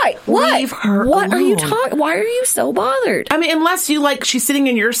 What? Leave her alone. Are you talking? Why are you so bothered? I mean, unless you like, she's sitting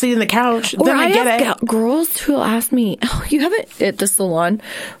in your seat in the couch, then I get it. Girls who ask me, oh, you haven't at the salon,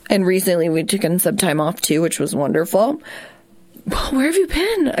 and recently we took some time off too, which was wonderful. Where have you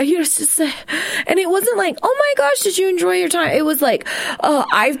been? I used to say, and it wasn't like, oh my gosh, did you enjoy your time? It was like, oh,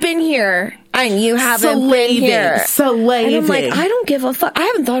 I've been here and you haven't been here. Slaving. And I'm like, I don't give a fuck. I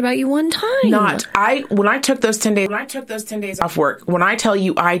haven't thought about you one time. When I took those 10 days off work, when I tell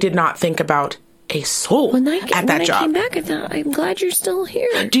you I did not think about a soul at that job. When I came back, I thought, I'm glad you're still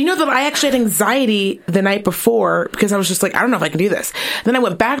here. Do you know that I actually had anxiety the night before because I was just like, I don't know if I can do this. Then I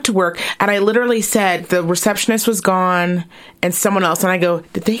went back to work and I literally said the receptionist was gone and someone else. And I go,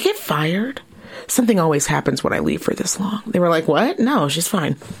 did they get fired? Something always happens when I leave for this long. They were like, what? No, she's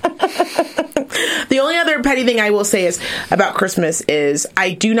fine. The only other petty thing I will say is about Christmas is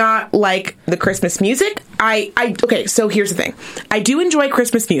I do not like the Christmas music. Okay, so here's the thing. I do enjoy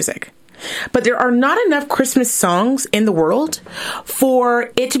Christmas music. but there are not enough Christmas songs in the world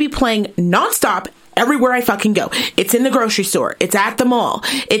for it to be playing nonstop everywhere I fucking go. It's in the grocery store. It's at the mall.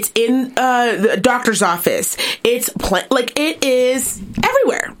 It's in the doctor's office. It is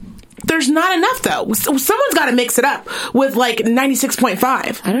everywhere. There's not enough, though. Someone's got to mix it up with,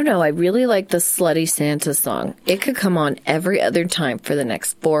 96.5. I don't know. I really like the Slutty Santa song. It could come on every other time for the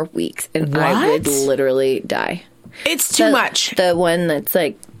next 4 weeks, and I would literally die. It's too much. The one that's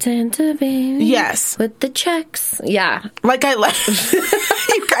like, Santa baby. Yes. With the checks. Yeah. I love.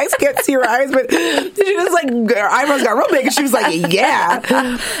 You guys can't see her eyes, but she just her eyebrows got real big, and she was like, yeah.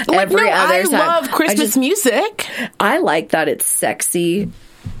 I love Christmas music. I like that it's sexy.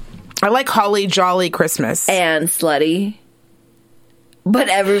 I like Holly Jolly Christmas. And slutty. But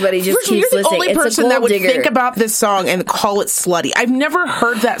everybody just keeps listening. You're the only person that would think about this song and call it slutty. I've never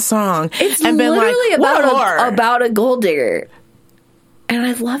heard that song. It's and been literally like, about a gold digger. And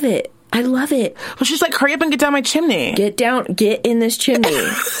I love it. I love it. Well, she's like, hurry up and get down my chimney. Get in this chimney.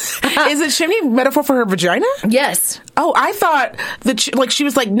 Is the chimney metaphor for her vagina? Yes. Oh, I thought she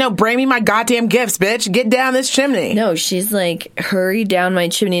was like, no, bring me my goddamn gifts, bitch. Get down this chimney. No, she's like, hurry down my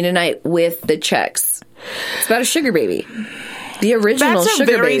chimney tonight with the checks. It's about a sugar baby. The original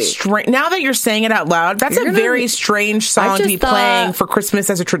Sugar Baby. Now that you're saying it out loud, that's a very strange song to be playing for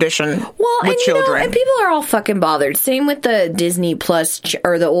Christmas as a tradition with children. And people are all fucking bothered. Same with the Disney Plus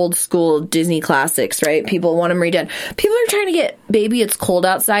or the old school Disney classics, right? People want them redone. People are trying to get Baby It's Cold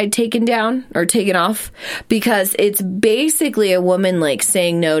Outside taken down or taken off because it's basically a woman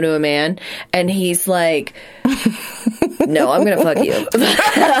saying no to a man, and he's like, no, I'm gonna fuck you.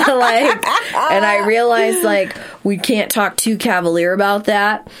 And I realized we can't talk too cavalier about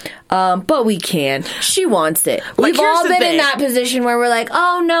that, but we can. She wants it. We've all been in that position where we're like,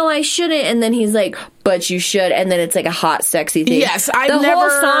 oh no, I shouldn't, and then he's like, but you should, and then it's like a hot, sexy thing. Yes, the whole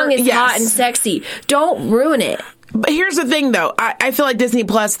song is hot and sexy. Don't ruin it. But here's the thing, though. I feel like Disney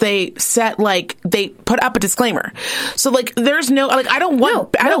Plus, they set, they put up a disclaimer. So, there's no, I don't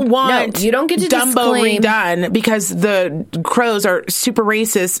want you don't get to Dumbo disclaim. redone because the crows are super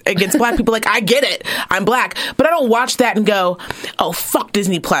racist against black people. I get it. I'm black. But I don't watch that and go, oh, fuck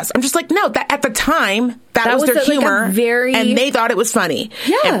Disney Plus. I'm just no, that at the time, that was their humor. And they thought it was funny.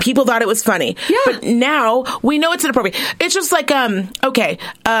 Yeah. And people thought it was funny. Yeah. But now, we know it's inappropriate. It's just I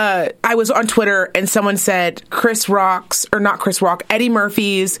was on Twitter and someone said Eddie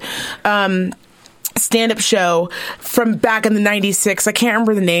Murphy's stand-up show from back in the 96. I can't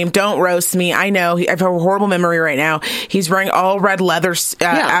remember the name. Don't roast me. I know. I have a horrible memory right now. He's wearing all red leather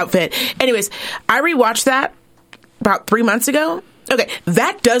outfit. Anyways, I rewatched that about 3 months ago. Okay,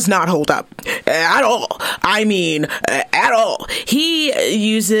 that does not hold up at all. I mean, at all. He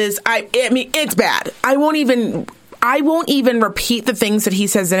uses, I mean, it's bad. I won't even repeat the things that he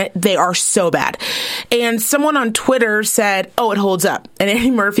says in it. They are so bad. And someone on Twitter said, oh, it holds up. And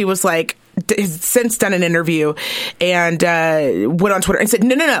Eddie Murphy was has since done an interview and went on Twitter and said,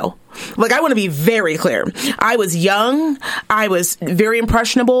 no. I want to be very clear. I was young. I was very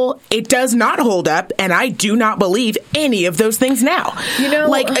impressionable. It does not hold up, and I do not believe any of those things now.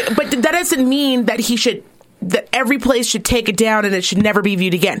 But that doesn't mean that that every place should take it down and it should never be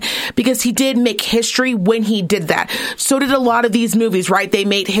viewed again, because he did make history when he did that. So did a lot of these movies, right? They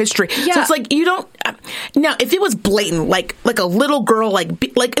made history. Yeah. So it's you don't now if it was blatant, like a little girl,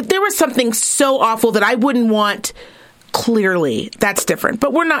 if there was something so awful that I wouldn't want. Clearly, that's different.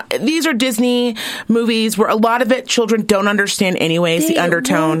 But we're not. These are Disney movies where a lot of it children don't understand anyways. The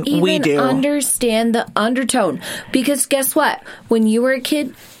undertone, we do understand the undertone, because guess what? When you were a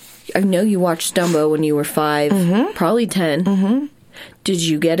kid, I know you watched Dumbo when you were 5, probably 10. Mm-hmm. Did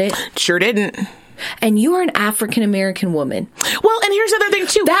you get it? Sure didn't. And you are an African-American woman. Well, and here's the other thing,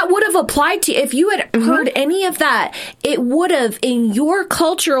 too. That would have applied to you. If you had heard any of that, it would have, in your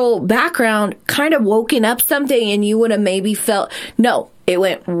cultural background, kind of woken up something, and you would have maybe felt, no, it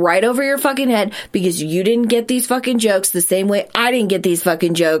went right over your fucking head because you didn't get these fucking jokes the same way I didn't get these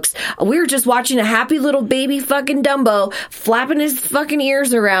fucking jokes. We were just watching a happy little baby fucking Dumbo flapping his fucking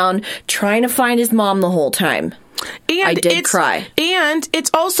ears around, trying to find his mom the whole time. And I did cry. And it's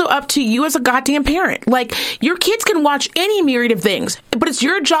also up to you as a goddamn parent. Your kids can watch any myriad of things, but it's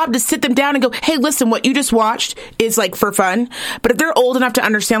your job to sit them down and go, hey, listen, what you just watched is for fun. But if they're old enough to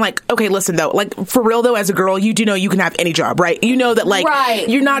understand, okay, listen, though, for real, though, as a girl, you do know you can have any job, right? You know that, right,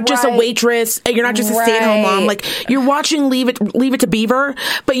 you're not just a waitress, and you're not just a stay-at-home mom. You're watching Leave It to Beaver,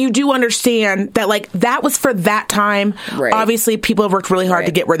 but you do understand that, that was for that time. Right. Obviously, people have worked really hard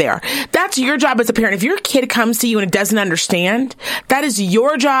to get where they are. That's your job as a parent. If your kid comes to you and it doesn't understand, that is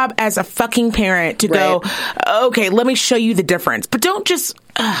your job as a fucking parent to go, okay, let me show you the difference. But don't just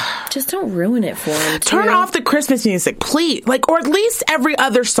don't ruin it for them. Turn off the Christmas music, please. Like, or at least every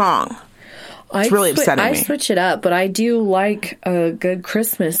other song. It's really upsetting me. I switch it up, but I do like a good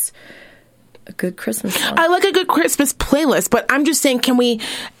Christmas song. I like a good Christmas playlist, but I'm just saying, can we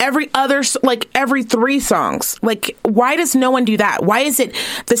every 3 songs? Like, why does no one do that? Why is it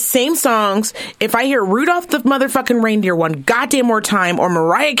the same songs? If I hear Rudolph the motherfucking Reindeer one goddamn more time, or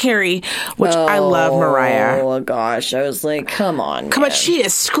Mariah Carey, which I love Mariah. Oh gosh, I was like, come on, she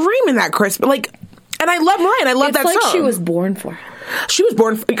is screaming that Christmas, like, and I love Mariah, and I love that song. It's like she was born for it. She was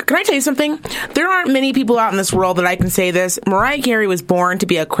born. Can I tell you something? There aren't many people out in this world that I can say this. Mariah Carey was born to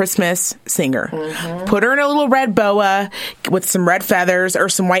be a Christmas singer. Mm-hmm. Put her in a little red boa with some red feathers or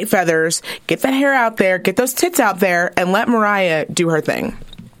some white feathers. Get that hair out there. Get those tits out there, and let Mariah do her thing.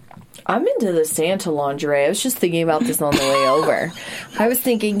 I'm into the Santa lingerie. I was just thinking about this on the way over. I was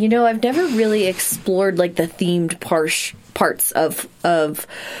thinking, I've never really explored like the themed parts of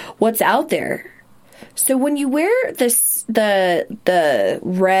what's out there. So when you wear the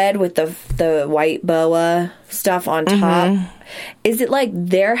red with the white boa stuff on top, is it like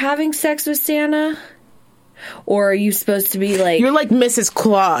they're having sex with Santa? Or are you supposed to be like... You're like Mrs.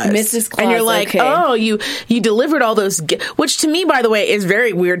 Claus. Mrs. Claus, and you're like, okay. Oh, you delivered all those... Which to me, by the way, is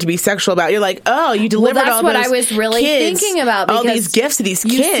very weird to be sexual about. You're like, oh, you delivered all those That's what I was really thinking about. All these gifts to these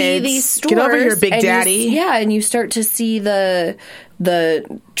kids. You see these stores, get over here, Big Daddy. And you start to see the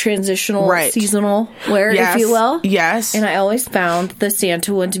transitional seasonal wear, if you will. Yes. And I always found the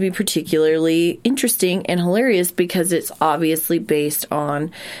Santa one to be particularly interesting and hilarious because it's obviously based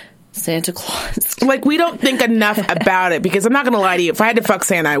on Santa Claus. Like, we don't think enough about it, because I'm not going to lie to you. If I had to fuck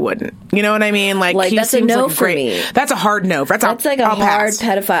Santa, I wouldn't. You know what I mean? Like he that's seems a no like for me. That's a hard no. That's like a hard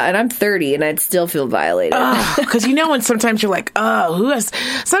pedophile. And I'm 30 and I'd still feel violated. Because when sometimes you're like,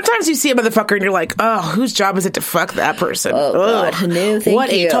 sometimes you see a motherfucker and you're like, oh, whose job is it to fuck that person? Oh, God. No, thank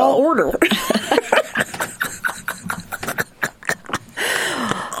what you. a tall order.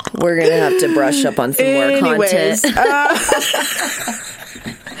 We're going to have to brush up on some more content.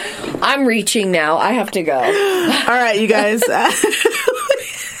 I'm reaching now. I have to go. All right, you guys.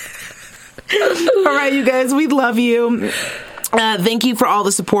 We love you. Thank you for all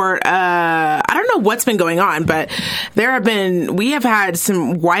the support. I don't know what's been going on, but we have had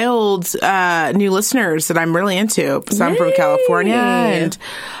some wild new listeners that I'm really into. Some from California and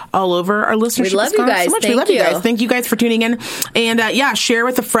all over our listeners. We love you guys. So much. We love you guys. Thank you guys for tuning in. And share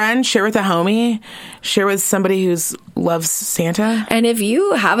with a friend, share with a homie, share with somebody who loves Santa. And if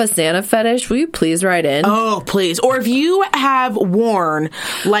you have a Santa fetish, will you please write in? Oh, please. Or if you have worn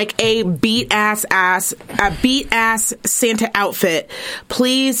like a beat ass Santa outfit,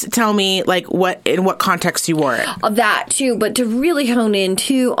 please tell me like in what context you wore it. That too, but to really hone in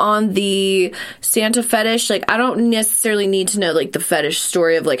too on the Santa fetish, like I don't necessarily need to know like the fetish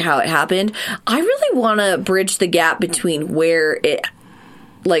story of like how it happened. I really want to bridge the gap between when it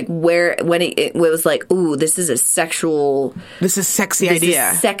was like, ooh, this is a sexy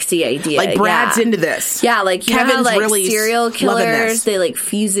idea. Like Brad's into this. Yeah, like Kevin's know how, like really serial killers, they like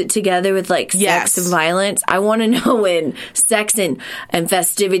fuse it together with like sex and violence. I want to know when sex and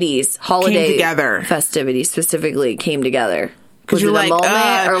festivities, holiday came together. Festivities specifically came together. Was it you're a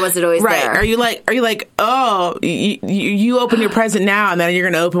moment, or was it always there? Are you like, oh, you open your present now, and then you're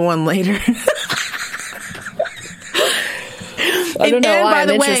going to open one later? I don't know why by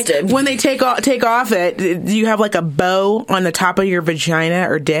the I'm interested. Way, when they take off it, you have like a bow on the top of your vagina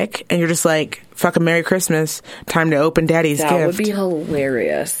or dick, and you're just like, fucking Merry Christmas, time to open Daddy's gift. That would be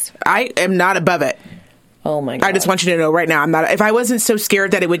hilarious. I am not above it. Oh my God. I just want you to know right now, I'm not. If I wasn't so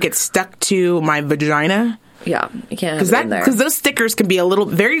scared that it would get stuck to my vagina. Yeah, you can't have it in there. Because those stickers can be a little,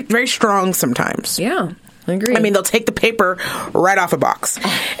 very, very strong sometimes. Yeah, I agree. I mean, they'll take the paper right off a box.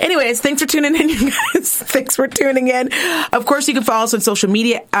 Anyways, thanks for tuning in, you guys. Thanks for tuning in. Of course, you can follow us on social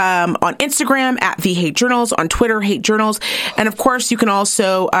media, on Instagram at The Hate Journals, on Twitter, Hate Journals. And of course, you can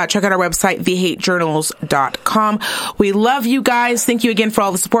also check out our website, thehatejournals.com. We love you guys. Thank you again for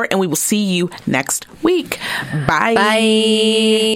all the support, and we will see you next week. Bye. Bye.